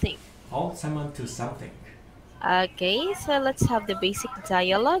something. Hold someone to something. Okay, so let's have the basic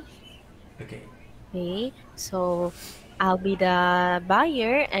dialogue. Okay. Okay, so I'll be the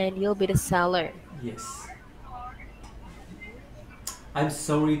buyer and you'll be the seller. Yes. I'm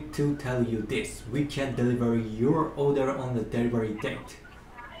sorry to tell you this. We can't deliver your order on the delivery date.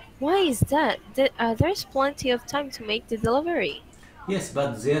 Why is that? There's plenty of time to make the delivery. Yes,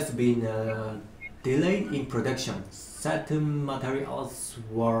 but there's been a delay in production. Certain materials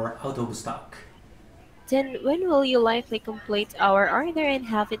were out of stock. Then when will you likely complete our order and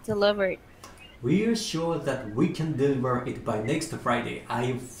have it delivered? We're sure that we can deliver it by next Friday. Are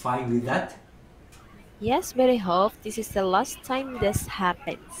you fine with that? Yes, but I hope this is the last time this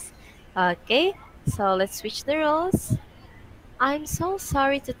happens. Okay, so let's switch the rules. I'm so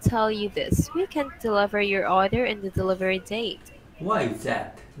sorry to tell you this. We can't deliver your order and the delivery date. Why is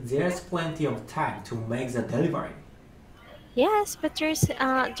that? There's plenty of time to make the delivery. Yes, but there's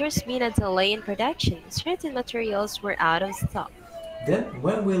been a delay in production. Certain materials were out of stock. Then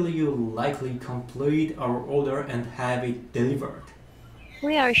when will you likely complete our order and have it delivered?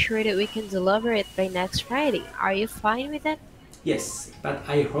 We are sure that we can deliver it by next Friday. Are you fine with that? Yes, but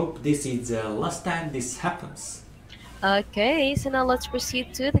I hope this is the last time this happens. Okay, so now let's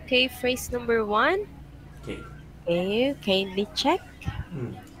proceed to the key phrase number 1. Okay. Can you kindly check?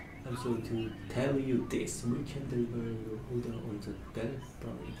 I'm sorry to tell you this. We can deliver your order on the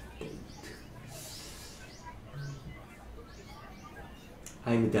delivery date.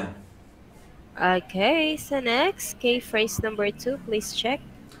 I'm done. Okay, so next, key phrase number 2, please check.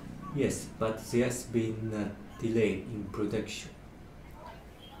 Yes, but there's been a delay in production.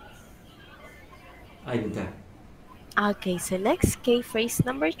 I'm done. Okay, so next, key phrase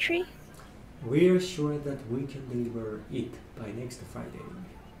number 3. We're sure that we can deliver it by next Friday.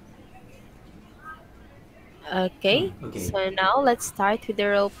 Okay, Okay. so now let's start with the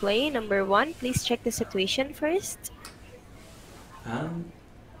role play. Number 1, please check the situation first. An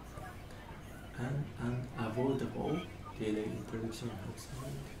unavoidable delay in production has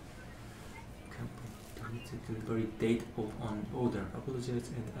made company to delivery date of an order. Apologize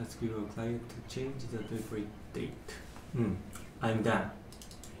and ask your client to change the delivery date. I'm done.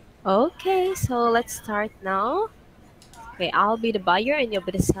 Okay, so let's start now. Okay, I'll be the buyer and you'll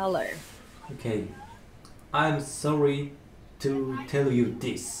be the seller. Okay. I'm sorry to tell you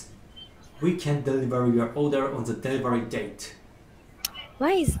this. We can deliver your order on the delivery date.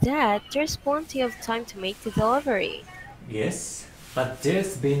 Why is that? There's plenty of time to make the delivery. Yes, but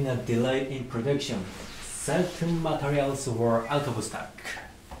there's been a delay in production. Certain materials were out of stock.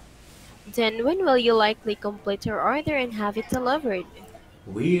 Then when will you likely complete your order and have it delivered?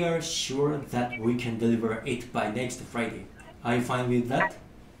 We are sure that we can deliver it by next Friday. Are you fine with that?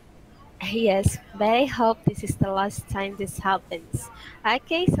 Yes, but I hope this is the last time this happens.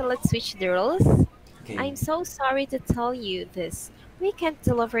 Okay, so let's switch the roles. Okay. I'm so sorry to tell you this. We can't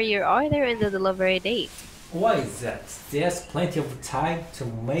deliver your order on the delivery date. Why is that? There's plenty of time to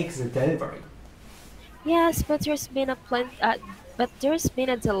make the delivery. Yes, but there's been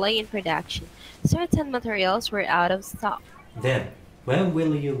a delay in production. Certain materials were out of stock. Then, when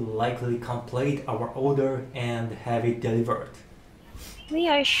will you likely complete our order and have it delivered? We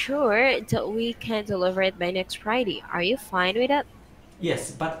are sure that we can deliver it by next Friday. Are you fine with that?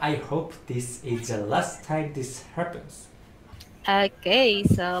 Yes, but I hope this is the last time this happens. Okay,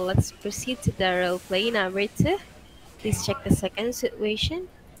 so let's proceed to the role play number 2. Please check the second situation.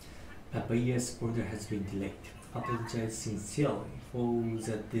 A buyer's order has been delayed. Apologize sincerely for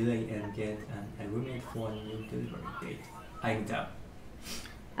the delay and get an agreement for a new delivery date. I'm done.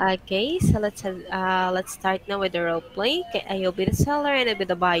 Okay, so let's start now with the role play. Okay, I'll be the seller and I'll be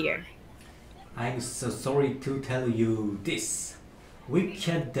the buyer. I'm so sorry to tell you this. We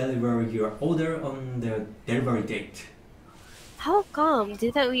can't deliver your order on the delivery date. How come?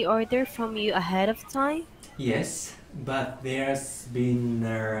 Didn't we order from you ahead of time? Yes, but there's been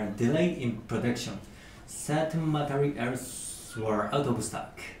a delay in production. Certain materials were out of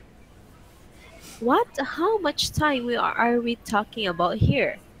stock. What? How much time are we talking about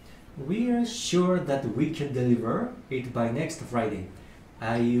here? We are sure that we can deliver it by next Friday.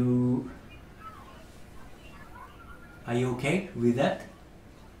 Are you okay with that?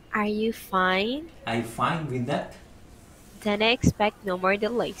 Are you fine? I'm fine with that. Then I expect no more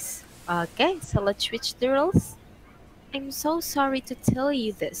delays. Okay, so let's switch the rules. I'm so sorry to tell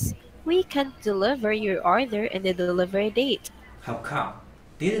you this. We can't deliver your order and the delivery date. How come?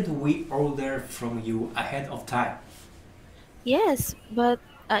 Didn't we order from you ahead of time? Yes, but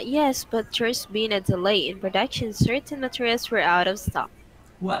there's been a delay in production. Certain materials were out of stock.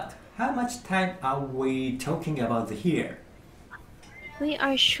 What? How much time are we talking about here? We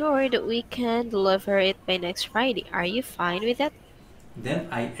are sure that we can deliver it by next Friday. Are you fine with that? Then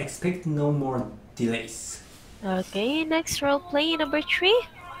I expect no more delays. Okay, next role play number 3.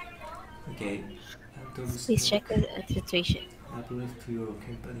 Okay. Please check the situation. Approved to your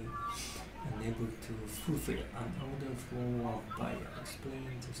company, unable to fulfill an order for a buyer. Explain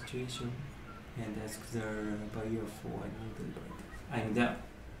the situation and ask the buyer for a new delivery. I'm done.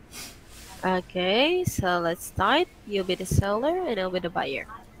 Okay, so let's start. You'll be the seller and I'll be the buyer.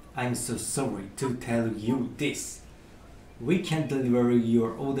 I'm so sorry to tell you this. We can deliver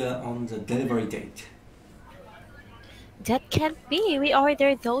your order on the delivery date. That can't be. We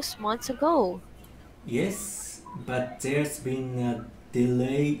ordered those months ago. Yes, but there's been a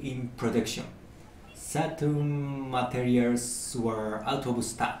delay in production. Certain materials were out of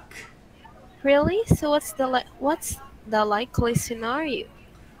stock. Really? So what's the likely scenario?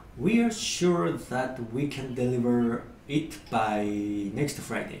 We are sure that we can deliver it by next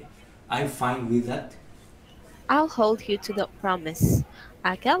Friday. I'm fine with that. I'll hold you to the promise.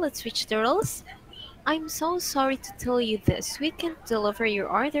 Okay, let's switch the roles. I'm so sorry to tell you this. We can't deliver your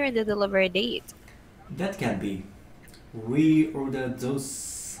order and the delivery date. That can be. We ordered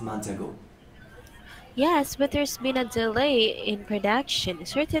those months ago. Yes, but there's been a delay in production.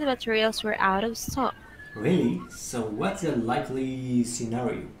 Certain materials were out of stock. Really? So what's the likely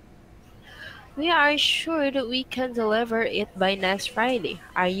scenario? We are sure that we can deliver it by next Friday.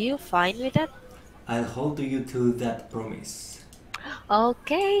 Are you fine with that? I'll hold you to that promise.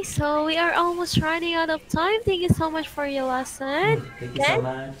 Okay, so we are almost running out of time. Thank you so much for your lesson. Thank you so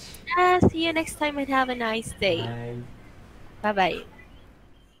much. See you next time and have a nice day. Bye. Bye-bye.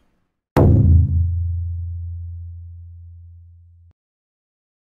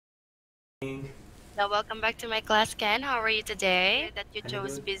 Now, welcome back to my class, Ken. How are you today? That you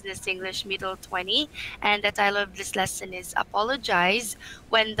chose Business English Middle 20, and the title of this lesson is Apologize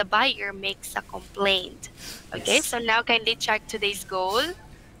When the Buyer Makes a Complaint. Okay, Yes. so now kindly check today's goal.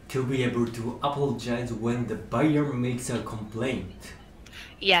 To be able to apologize when the buyer makes a complaint.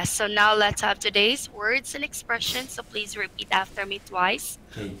 Yes, so now let's have today's words and expressions. So please repeat after me twice.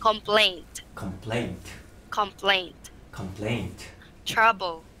 Okay. Complaint, Complaint. complaint, Complaint.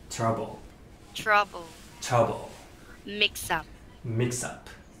 trouble, Trouble. trouble, Trouble. mix up, Mix up.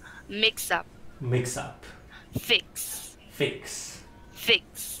 mix up, Mix up. fix, Fix.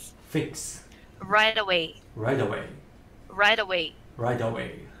 fix, Fix. right away, Right away. right away, Right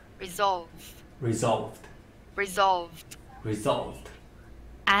away. resolve, Resolved. resolved, Resolved.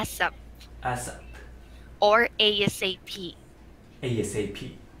 ASAP, ASAP. or ASAP.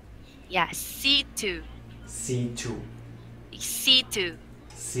 ASAP. Yes, C2, C2. C2,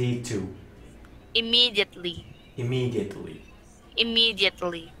 C2. immediately, Immediately.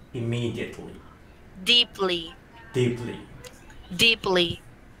 immediately, Immediately. deeply, Deeply. deeply,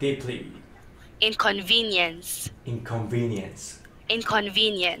 Deeply. inconvenience, Inconvenience.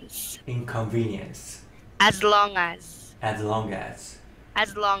 inconvenience, Inconvenience. as long as, As long as.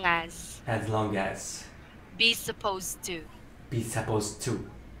 as long as, As long as. be supposed to, Be supposed to.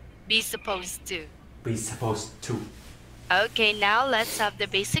 be supposed to. Be supposed to. Okay, now let's have the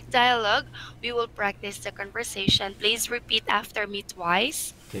basic dialogue. We will practice the conversation. Please repeat after me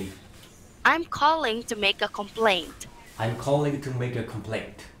twice. Okay. I'm calling to make a complaint. I'm calling to make a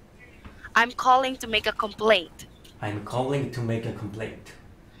complaint. I'm calling to make a complaint. I'm calling to make a complaint.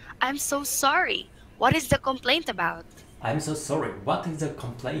 I'm so sorry. What is the complaint about? I'm so sorry. What is the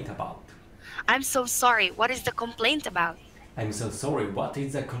complaint about? I'm so sorry. What is the complaint about? I'm so sorry. What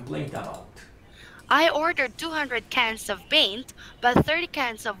is the complaint about? I ordered 200 cans of paint, but 30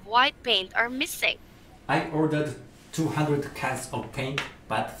 cans of white paint are missing. I ordered 200 cans of paint,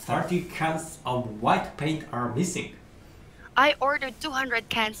 but 30 cans of white paint are missing. I ordered 200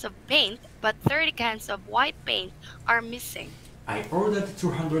 cans of paint, but 30 cans of white paint are missing. I ordered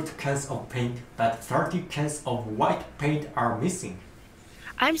 200 cans of paint, but 30 cans of white paint are missing.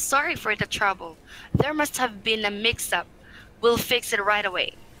 I'm sorry for the trouble. There must have been a mix-up. We'll fix it right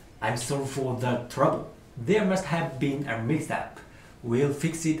away. I'm sorry for the trouble. There must have been a mix-up. We'll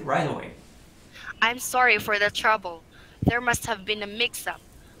fix it right away. I'm sorry for the trouble. There must have been a mix-up.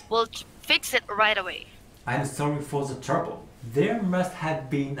 We'll fix it right away. I'm sorry for the trouble. There must have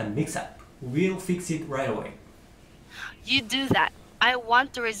been a mix-up. We'll fix it right away. You do that. I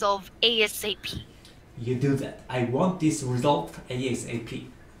want to resolve ASAP. You do that. I want this resolved ASAP.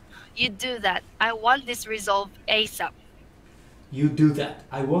 You do that. I want this resolved ASAP. You do that.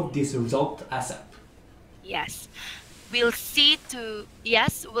 I want this resolved ASAP. Yes. We'll see to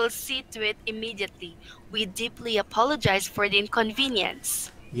it immediately. We deeply apologize for the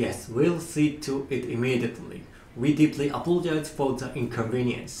inconvenience. Yes, we'll see to it immediately. We deeply apologize for the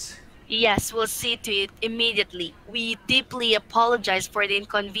inconvenience. Yes, we'll see to it immediately. We deeply apologize for the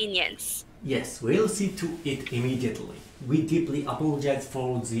inconvenience. Yes, we'll see to it immediately. We deeply apologize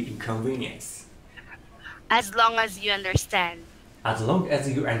for the inconvenience. As long as you understand. As long as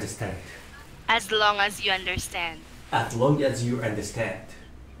you understand. As long as you understand. As long as you understand.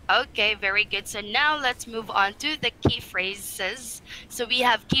 Okay, very good. So now let's move on to the key phrases. So we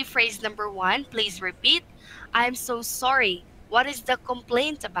have key phrase number 1. Please repeat. I'm so sorry. What is the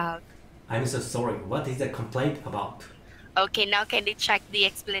complaint about? I'm so sorry. What is the complaint about? Okay, now can you check the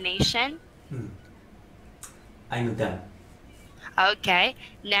explanation? I'm done. Okay,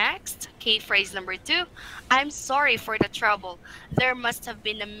 next, key phrase number 2. I'm sorry for the trouble. There must have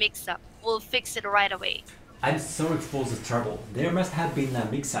been a mix-up. We'll fix it right away. I'm sorry for the trouble. There must have been a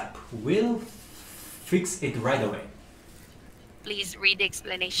mix-up. We'll fix it right away. Please read the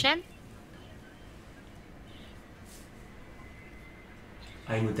explanation.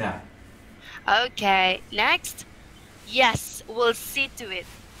 I'm done. Okay, next. Yes, we'll see to it.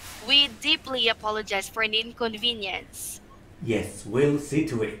 We deeply apologize for the inconvenience. Yes, we'll see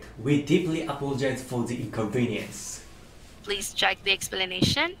to it. We deeply apologize for the inconvenience. Please check the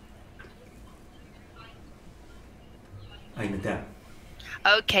explanation. I'm done.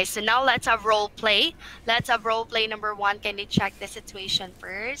 Okay, so now let's have role play. Let's have role play number 1. Can you check the situation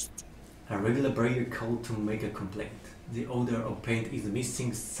first? A regular buyer called to make a complaint. The order of paint is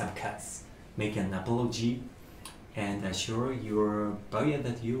missing some cuts. Make an apology and assure your buyer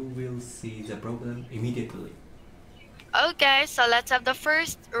that you will see the problem immediately. Okay, so let's have the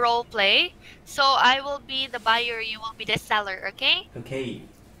first role play. So I will be the buyer, you will be the seller, okay? Okay.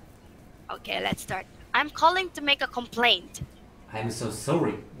 Okay, let's start. I'm calling to make a complaint. I'm so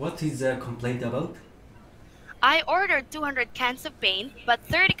sorry. What is the complaint about? I ordered 200 cans of paint, but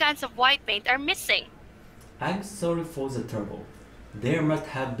 30 cans of white paint are missing. I'm sorry for the trouble. There must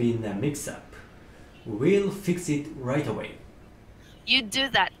have been a mix-up. We'll fix it right away. You do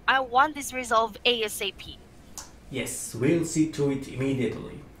that. I want this resolved ASAP. Yes, we'll see to it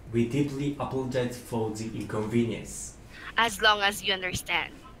immediately. We deeply apologize for the inconvenience. As long as you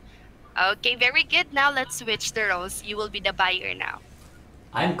understand. Okay, very good. Now let's switch the roles. You will be the buyer now.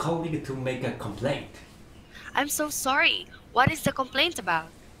 I'm calling to make a complaint. I'm so sorry. What is the complaint about?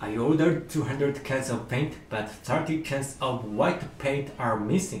 I ordered 200 cans of paint, but 30 cans of white paint are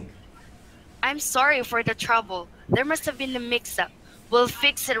missing. I'm sorry for the trouble. There must have been a mix-up. We'll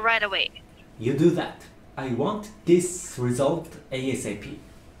fix it right away. You do that. I want this resolved ASAP.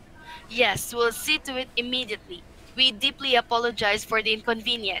 Yes, we'll see to it immediately. We deeply apologize for the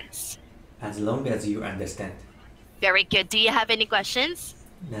inconvenience. As long as you understand. Very good. Do you have any questions?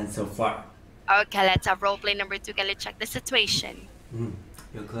 None so far. Okay, let's have role play number 2. Can you check the situation?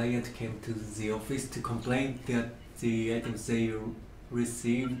 Your client came to the office to complain that the items they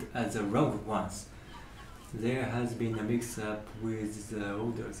received are the wrong ones. There has been a mix-up with the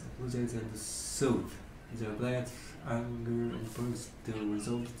orders, apologize and soothe. The client's anger and promise to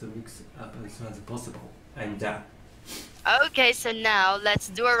resolve the mix-up as soon as possible. I'm done. Okay, so now let's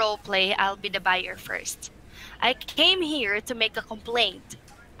do a role play. I'll be the buyer first. I came here to make a complaint.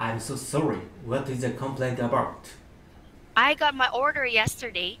 I'm so sorry. What is the complaint about? I got my order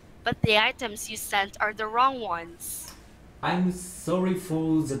yesterday, but the items you sent are the wrong ones. I'm sorry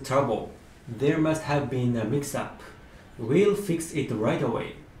for the trouble. There must have been a mix-up. We'll fix it right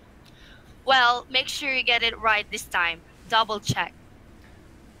away. Well, make sure you get it right this time. Double check.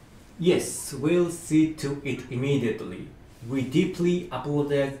 Yes, we'll see to it immediately. We deeply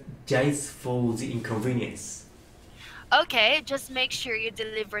apologize for the inconvenience. Okay, just make sure you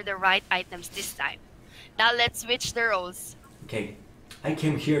deliver the right items this time. Now let's switch the roles. Okay, I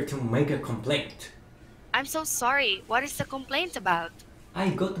came here to make a complaint. I'm so sorry. What is the complaint about? I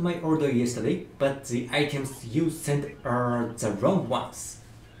got my order yesterday, but the items you sent are the wrong ones.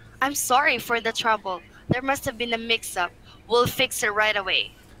 I'm sorry for the trouble. There must have been a mix-up. We'll fix it right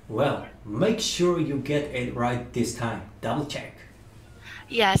away. Well, make sure you get it right this time. Double check.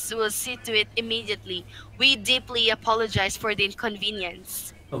 Yes, we'll see to it immediately. We deeply apologize for the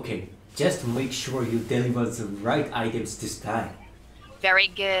inconvenience. Okay, just make sure you deliver the right items this time. Very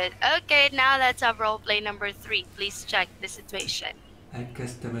good. Okay, now let's have role play number 3. Please check the situation. A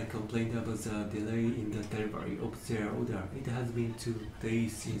customer complained about the delay in the delivery of their order. It has been 2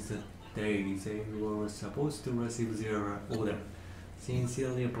 days since the day they were supposed to receive their order.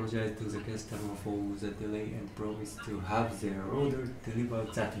 Sincerely apologize to the customer for the delay and promise to have their order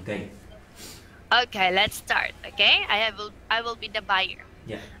delivered that day. Okay, let's start. Okay, I will be the buyer.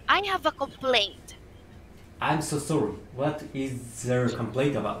 Yeah. I have a complaint. I'm so sorry. What is their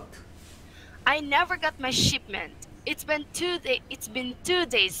complaint about? I never got my shipment. It's been 2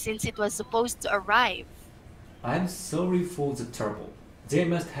 days since it was supposed to arrive. I'm sorry for the trouble. There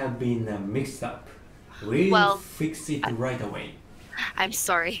must have been a mix-up. We'll fix it right away. I'm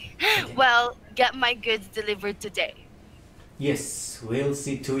sorry. Okay. Well, get my goods delivered today. Yes, we'll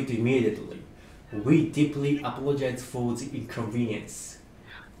see to it immediately. We deeply apologize for the inconvenience.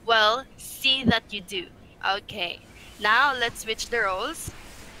 Well, see that you do. Okay, now let's switch the roles.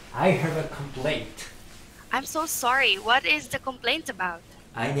 I have a complaint. I'm so sorry. What is the complaint about?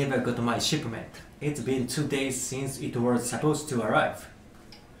 I never got my shipment. It's been 2 days since it was supposed to arrive.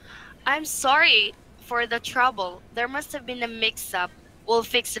 I'm sorry for the trouble. There must have been a mix-up. We'll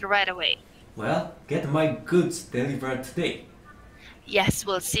fix it right away. Well, get my goods delivered today. Yes,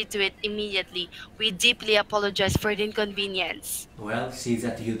 we'll see to it immediately. We deeply apologize for the inconvenience. Well, see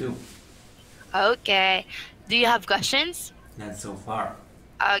that you do. Okay. Do you have questions? Not so far.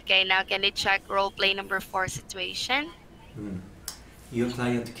 Okay, now can you check role play number 4 situation? Your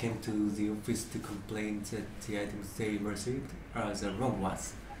client came to the office to complain that the items they received are the wrong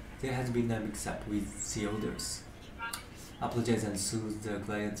ones. There has been a mix-up with the orders. apologize and soothe the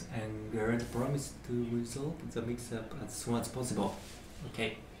client's anger and promise to resolve the mix-up as soon as possible.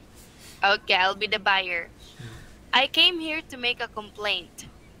 Okay. Okay, I'll be the buyer. I came here to make a complaint.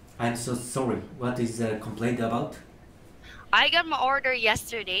 I'm so sorry. What is the complaint about? I got my order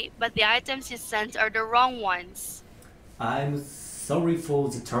yesterday, but the items you sent are the wrong ones. I'm sorry for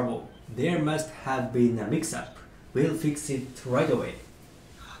the trouble. There must have been a mix-up. We'll fix it right away.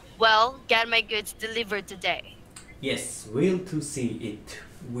 Well, get my goods delivered today. Yes, we'll to see it.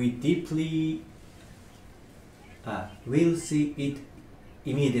 We'll see it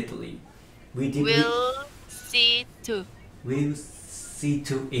immediately. We'll see to. We'll see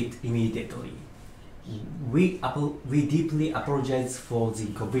to it immediately. We deeply apologize for the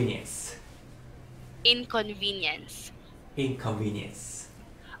inconvenience. Inconvenience. Inconvenience.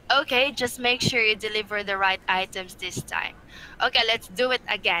 Okay, just make sure you deliver the right items this time. Okay, let's do it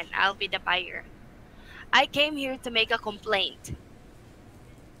again. I'll be the buyer. I came here to make a complaint.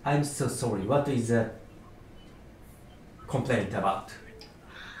 I'm so sorry. What is the complaint about?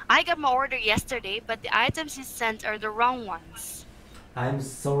 I got my order yesterday, but the items you sent are the wrong ones. I'm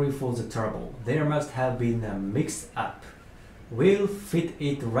sorry for the trouble. There must have been a mix-up. We'll fit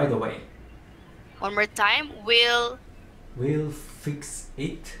it right away. One more time, we'll fix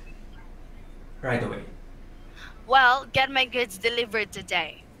it right away. Well, get my goods delivered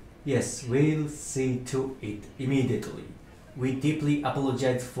today. Yes, we'll see to it immediately. We deeply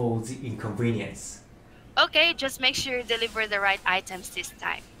apologize for the inconvenience. Okay, just make sure you deliver the right items this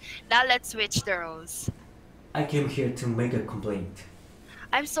time. Now let's switch the roles. I came here to make a complaint.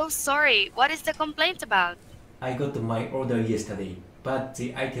 I'm so sorry. What is the complaint about? I got my order yesterday, but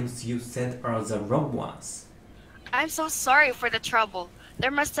the items you sent are the wrong ones. I'm so sorry for the trouble.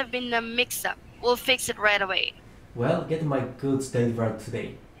 There must have been a mix-up. We'll fix it right away. Well, get my goods delivered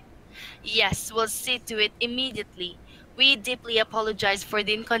today. Yes, we'll see to it immediately. We deeply apologize for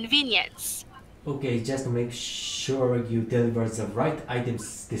the inconvenience. Okay, just make sure you deliver the right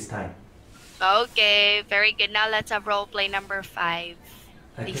items this time. Okay, very good. Now let's have role play number 5.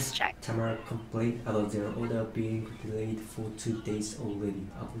 Please check. Customer complained about their order being delayed for 2 days already.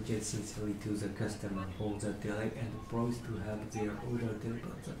 Apologize sincerely to the customer for the delay and promise to have their order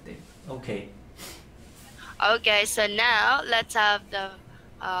delivered that day. Okay. Okay, so now let's have the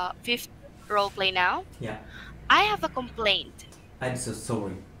 5th role play now. Yeah. I have a complaint. I'm so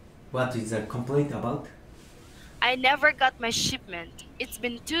sorry. What is the complaint about? I never got my shipment. It's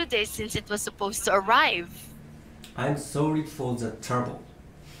been 2 days since it was supposed to arrive. I'm sorry for the trouble.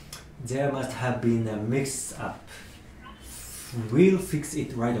 There must have been a mix-up. We'll fix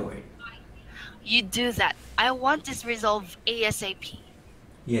it right away. You do that. I want this resolved ASAP.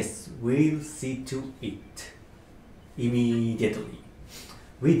 Yes, we'll see to it immediately.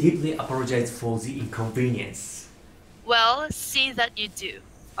 We deeply apologize for the inconvenience. Well, see that you do.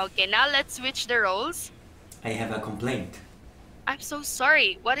 Okay, now let's switch the roles. I have a complaint. I'm so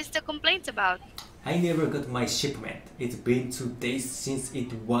sorry. What is the complaint about? I never got my shipment. It's been 2 days since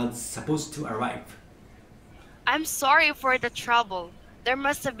it was supposed to arrive. I'm sorry for the trouble. There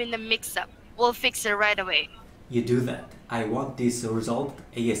must have been a mix-up. We'll fix it right away. You do that. I want this resolved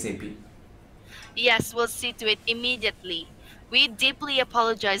ASAP. Yes, we'll see to it immediately. We deeply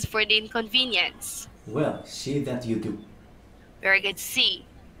apologize for the inconvenience. Well, see that you do. Very good. See.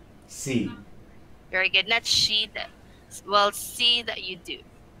 See. Very good. Not she. Well, see that you do.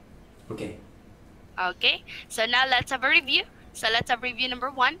 Okay. Okay. So now let's have a review. So let's have review number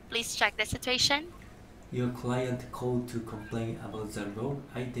 1. Please check the situation. Your client called to complain about the wrong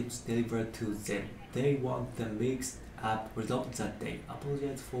items delivered to them. They want the mix-up resolved that day.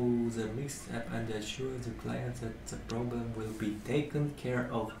 Apologize for the mix-up and assure the client that the problem will be taken care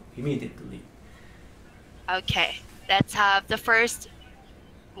of immediately. Okay. Let's have the first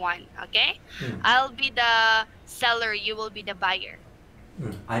one. Okay. I'll be the seller. You will be the buyer.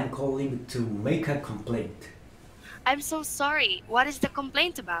 I'm calling to make a complaint. I'm so sorry. What is the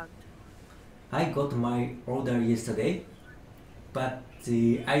complaint about? I got my order yesterday, but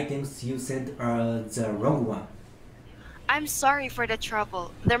the items you sent are the wrong one. I'm sorry for the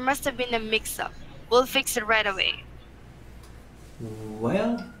trouble. There must have been a mix-up. We'll fix it right away.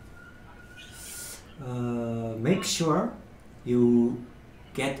 Well, make sure you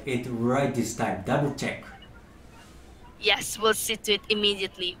get it right this time. Double check. Yes, we'll see to it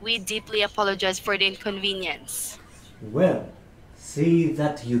immediately. We deeply apologize for the inconvenience. Well, see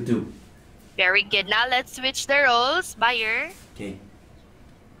that you do. Very good. Now let's switch the roles. Buyer. Okay.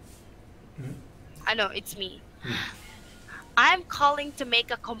 I know, it's me. I'm calling to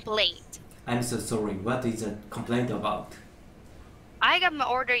make a complaint. I'm so sorry. What is the complaint about? I got my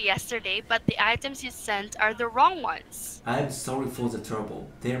order yesterday, but the items you sent are the wrong ones. I'm sorry for the trouble.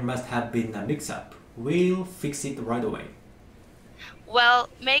 There must have been a mix-up. We'll fix it right away. Well,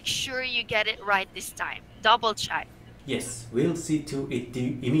 make sure you get it right this time. Double check. Yes, we'll see to it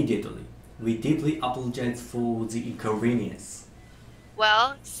immediately. We deeply apologize for the inconvenience.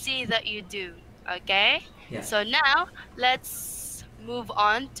 Well, see that you do, okay? Yeah. So now, let's move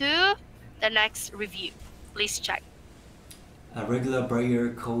on to the next review. Please check. A regular buyer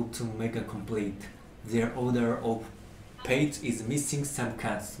called to make a complaint. Their order of page is missing some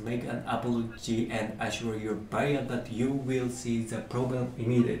cards. Make an apology and assure your buyer that you will see the problem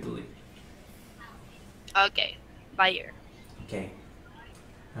immediately. Okay, buyer. Okay.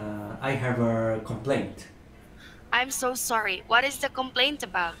 I have a complaint. I'm so sorry. What is the complaint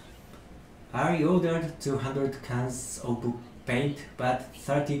about? I ordered 200 cans of paint, but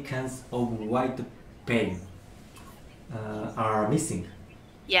 30 cans of white paint are missing.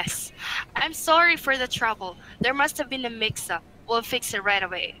 Yes. I'm sorry for the trouble. There must have been a mix-up. We'll fix it right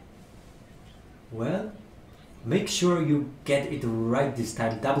away. Well, make sure you get it right this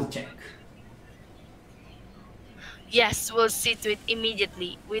time. Double check. Yes, we'll see to it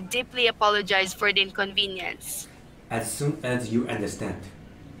immediately. We deeply apologize for the inconvenience. As soon as you understand.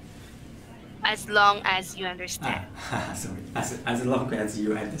 As long as you understand. Sorry. As long as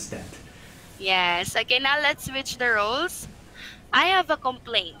you understand. Yes. Okay, now let's switch the roles. I have a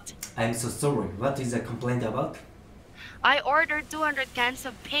complaint. I'm so sorry. What is the complaint about? I ordered 200 cans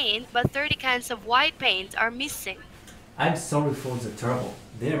of paint, but 30 cans of white paint are missing. I'm sorry for the trouble.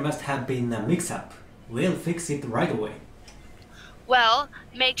 There must have been a mix-up. We'll fix it right away. Well,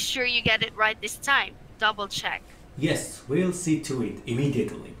 make sure you get it right this time. Double check. Yes, we'll see to it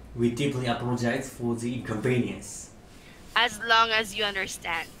immediately. We deeply apologize for the inconvenience. As long as you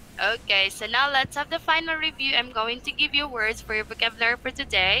understand. Okay, so now let's have the final review. I'm going to give you words for your vocabulary for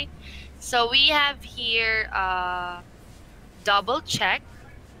today. So we have here double check.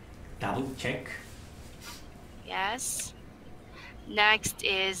 Double check. Yes. Next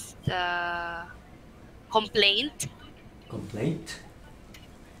is the complaint. Complaint.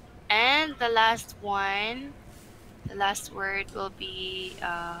 And the last one, the last word will be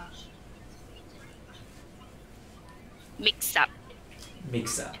mix up.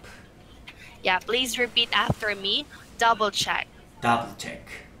 Mix up. Yeah, please repeat after me. Double check. Double check.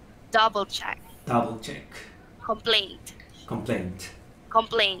 Double check. Double check. Complaint. Complaint.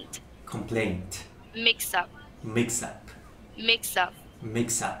 Complaint. Complaint. Mix up. Mix up. Mix up.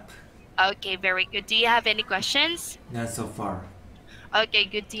 Mix up. Okay, very good. Do you have any questions? Not so far. Okay,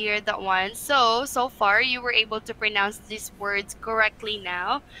 good to hear that one. So far you were able to pronounce these words correctly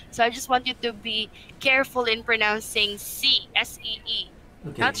now. So I just want you to be careful in pronouncing C, S-E-E,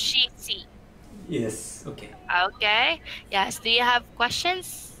 Okay. not she, C. Yes. Okay. Okay. Yes. Do you have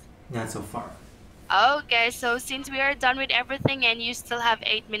questions? Not so far. Okay. So since we are done with everything and you still have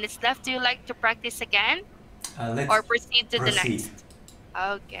 8 minutes left, do you like to practice again Let's or proceed to the proceed. next?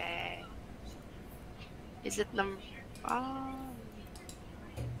 Okay. Is it number?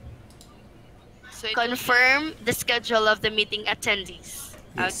 So confirm the schedule of the meeting attendees.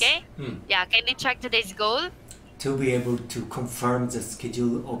 Yes. Okay. Yeah. Can you check today's goal? To be able to confirm the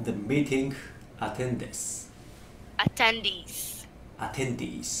schedule of the meeting attendees. Attendees.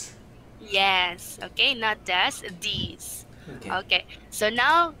 Attendees. Yes. Okay. Not des. These. Okay. Okay. So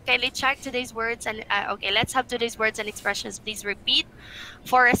now, kindly check today's words and okay. Let's have today's words and expressions. Please repeat.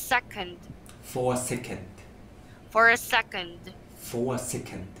 For a second. For a second. For a second. For a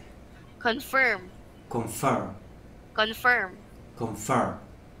second. Confirm. Confirm. Confirm. Confirm.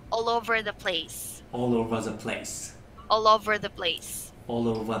 All over the place. All over the place. All over the place. All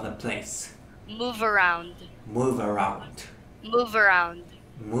over the place. Move around. Move around. Move around.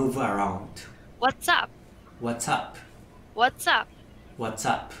 Move around. What's up? What's up? What's up? What's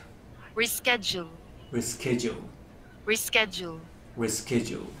up? Reschedule. Reschedule. Reschedule.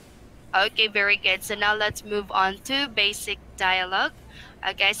 Reschedule. Okay, very good. So now let's move on to basic dialogue.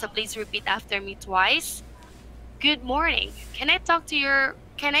 Okay, so please repeat after me twice. Good morning. Can I talk to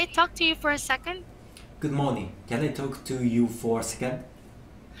you for a second? Good morning. Can I talk to you for a second?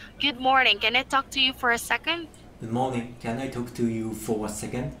 Good morning. Can I talk to you for a second? Good morning. Can I talk to you for a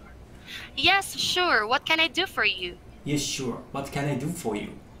second? Yes, sure. What can I do for you? Yes, sure. What can I do for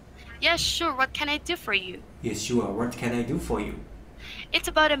you? Yes, sure. What can I do for you? Yes, sure. What can I do for you? It's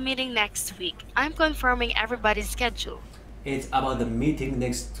about a meeting next week. I'm confirming everybody's schedule. It's about the meeting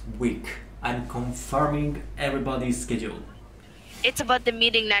next week. I'm confirming everybody's schedule. It's about the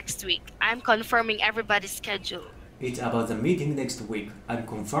meeting next week. I'm confirming everybody's schedule. It's about the meeting next week. I'm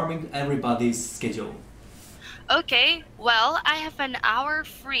confirming everybody's schedule. Okay, well, I have an hour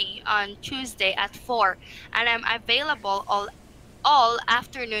free on Tuesday at 4, and I'm available all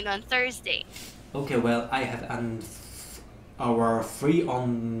afternoon on Thursday. Okay, well, I have an hour free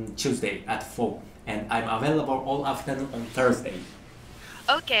on Tuesday at 4, and I'm available all afternoon on Thursday.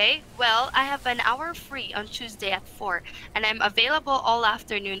 Okay, well, I have an hour free on Tuesday at 4, and I'm available all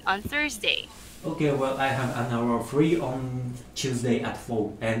afternoon on Thursday. Okay, well, I have an hour free on Tuesday at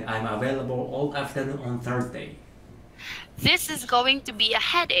 4, and I'm available all afternoon on Thursday. This is going to be a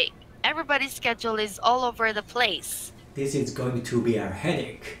headache. Everybody's schedule is all over the place. This is going to be a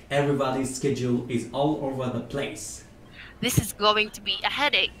headache. Everybody's schedule is all over the place. This is going to be a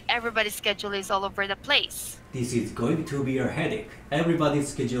headache. Everybody's schedule is all over the place. This is going to be a headache. Everybody's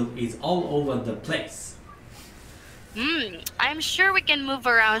schedule is all over the place. I'm sure we can move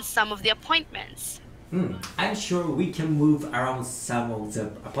around some of the appointments. I'm sure we can move around some of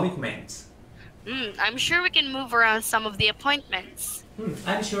the appointments. I'm sure we can move around some of the appointments.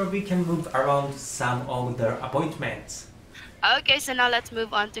 I'm sure we can move around some of the appointments. Okay, so now let's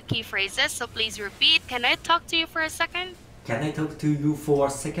move on to key phrases. So please repeat. Can I talk to you for a second? Can I talk to you for a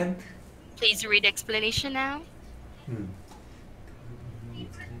second? Please read the explanation now.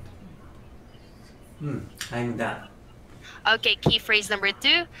 I'm done. Okay, key phrase number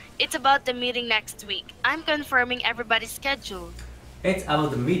 2. It's about the meeting next week. I'm confirming everybody's schedule. It's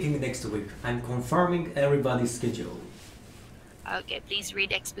about the meeting next week. I'm confirming everybody's schedule. Okay, please read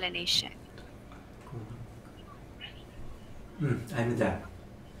the explanation. I'm done.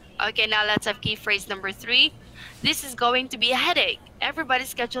 Okay, now let's have key phrase number 3. This is going to be a headache. Everybody's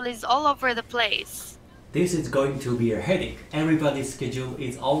schedule is all over the place. This is going to be a headache. Everybody's schedule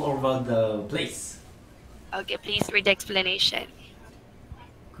is all over the place. Okay, please read the explanation.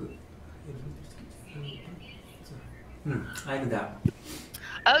 I'm done.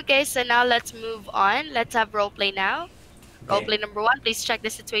 Okay, so now let's move on. Let's have role play now. Role Okay. play number 1, please check the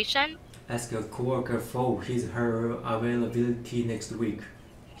situation. Ask a coworker for her availability next week.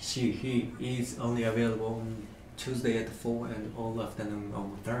 He is only available on Tuesday at 4 and all afternoon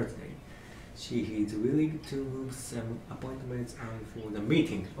on Thursday. She is willing to move some appointments for the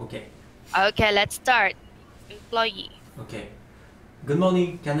meeting. Okay. Okay, let's start. Employee. Okay. Good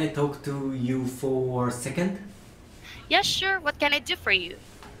morning. Can I talk to you for a second? Yes, sure. What can I do for you?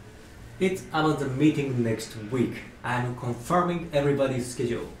 It's about the meeting next week. I'm confirming everybody's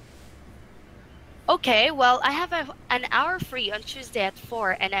schedule. Okay, well, I have an hour free on Tuesday at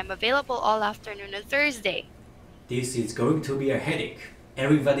 4, and I'm available all afternoon on Thursday. This is going to be a headache.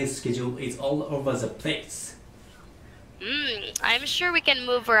 Everybody's schedule is all over the place. I'm sure we can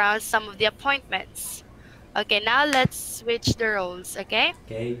move around some of the appointments. Okay, now let's switch the roles, okay?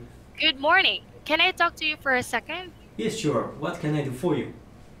 Okay. Good morning. Can I talk to you for a second? Yes, sure. What can I do for you?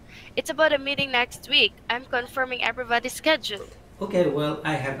 It's about a meeting next week. I'm confirming everybody's schedule. Okay, well,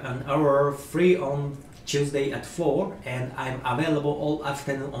 I have an hour free on Tuesday at 4 and I'm available all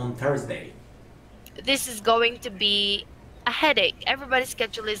afternoon on Thursday. This is going to be a headache. Everybody's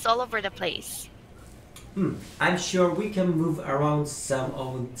schedule is all over the place. I'm sure we can move around some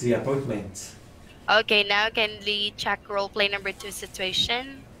of the appointments. Okay, now can we check role play number 2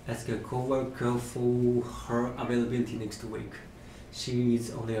 situation? Ask a coworker for her availability next week. She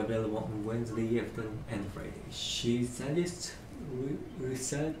is only available on Wednesday afternoon and Friday. She suggests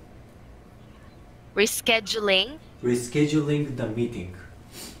rescheduling the meeting.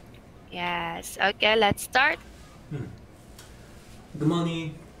 Yes. Okay, let's start. Good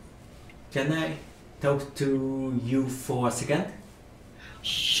morning. Can I talk to you for a second?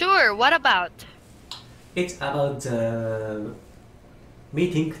 Sure. What about? It's about the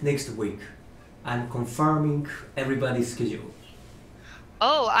meeting next week. I'm confirming everybody's schedule.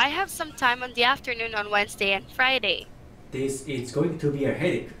 Oh, I have some time on the afternoon on Wednesday and Friday. This is going to be a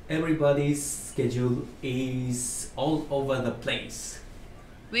headache. Everybody's schedule is all over the place.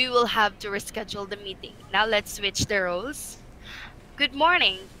 We will have to reschedule the meeting. Now let's switch the roles. Good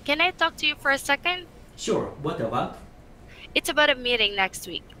morning. Can I talk to you for a second? Sure, what about? It's about a meeting next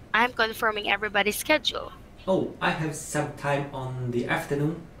week. I'm confirming everybody's schedule. Oh, I have some time on the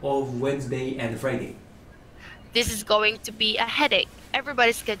afternoon of Wednesday and Friday. This is going to be a headache.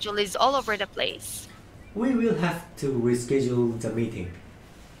 Everybody's schedule is all over the place. We will have to reschedule the meeting.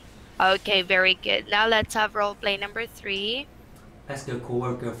 Okay, very good. Now let's have role play number 3. Ask a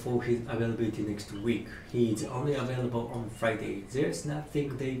coworker for his availability next week. He is only available on Friday. There's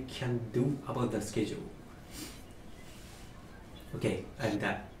nothing they can do about the schedule. Okay, I'm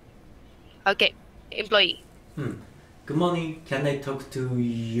done. Okay, employee. Good morning. Can I talk to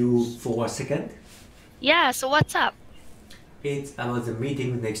you for a second? Yeah, so what's up? It's about the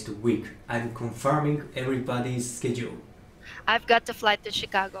meeting next week. I'm confirming everybody's schedule. I've got to fly to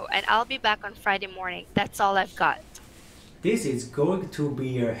Chicago and I'll be back on Friday morning. That's all I've got. This is going to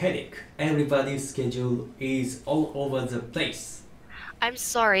be a headache. Everybody's schedule is all over the place. I'm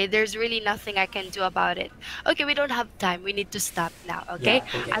sorry, there's really nothing I can do about it. Okay, we don't have time. We need to stop now, okay?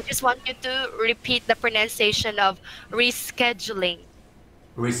 Yeah, okay. I just want you to repeat the pronunciation of rescheduling.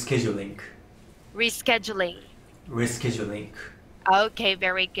 Rescheduling. Rescheduling. Rescheduling. Okay,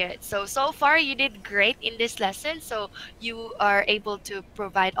 very good. So far you did great in this lesson. So you are able to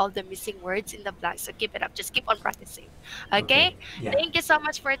provide all the missing words in the blank. So keep it up. Just keep on practicing. Okay? Yeah. Thank you so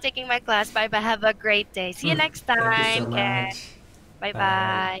much for taking my class. Bye-bye. Have a great day. See you next time. Thank you so Okay. much.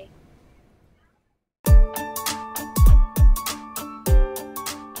 Bye-bye.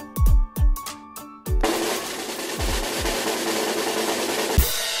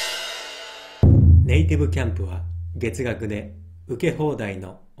 NativeCamp は月額で受け放題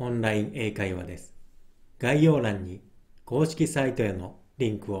のオンライン英会話です。概要欄に公式サイトへのリ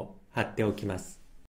ンクを貼っておきます。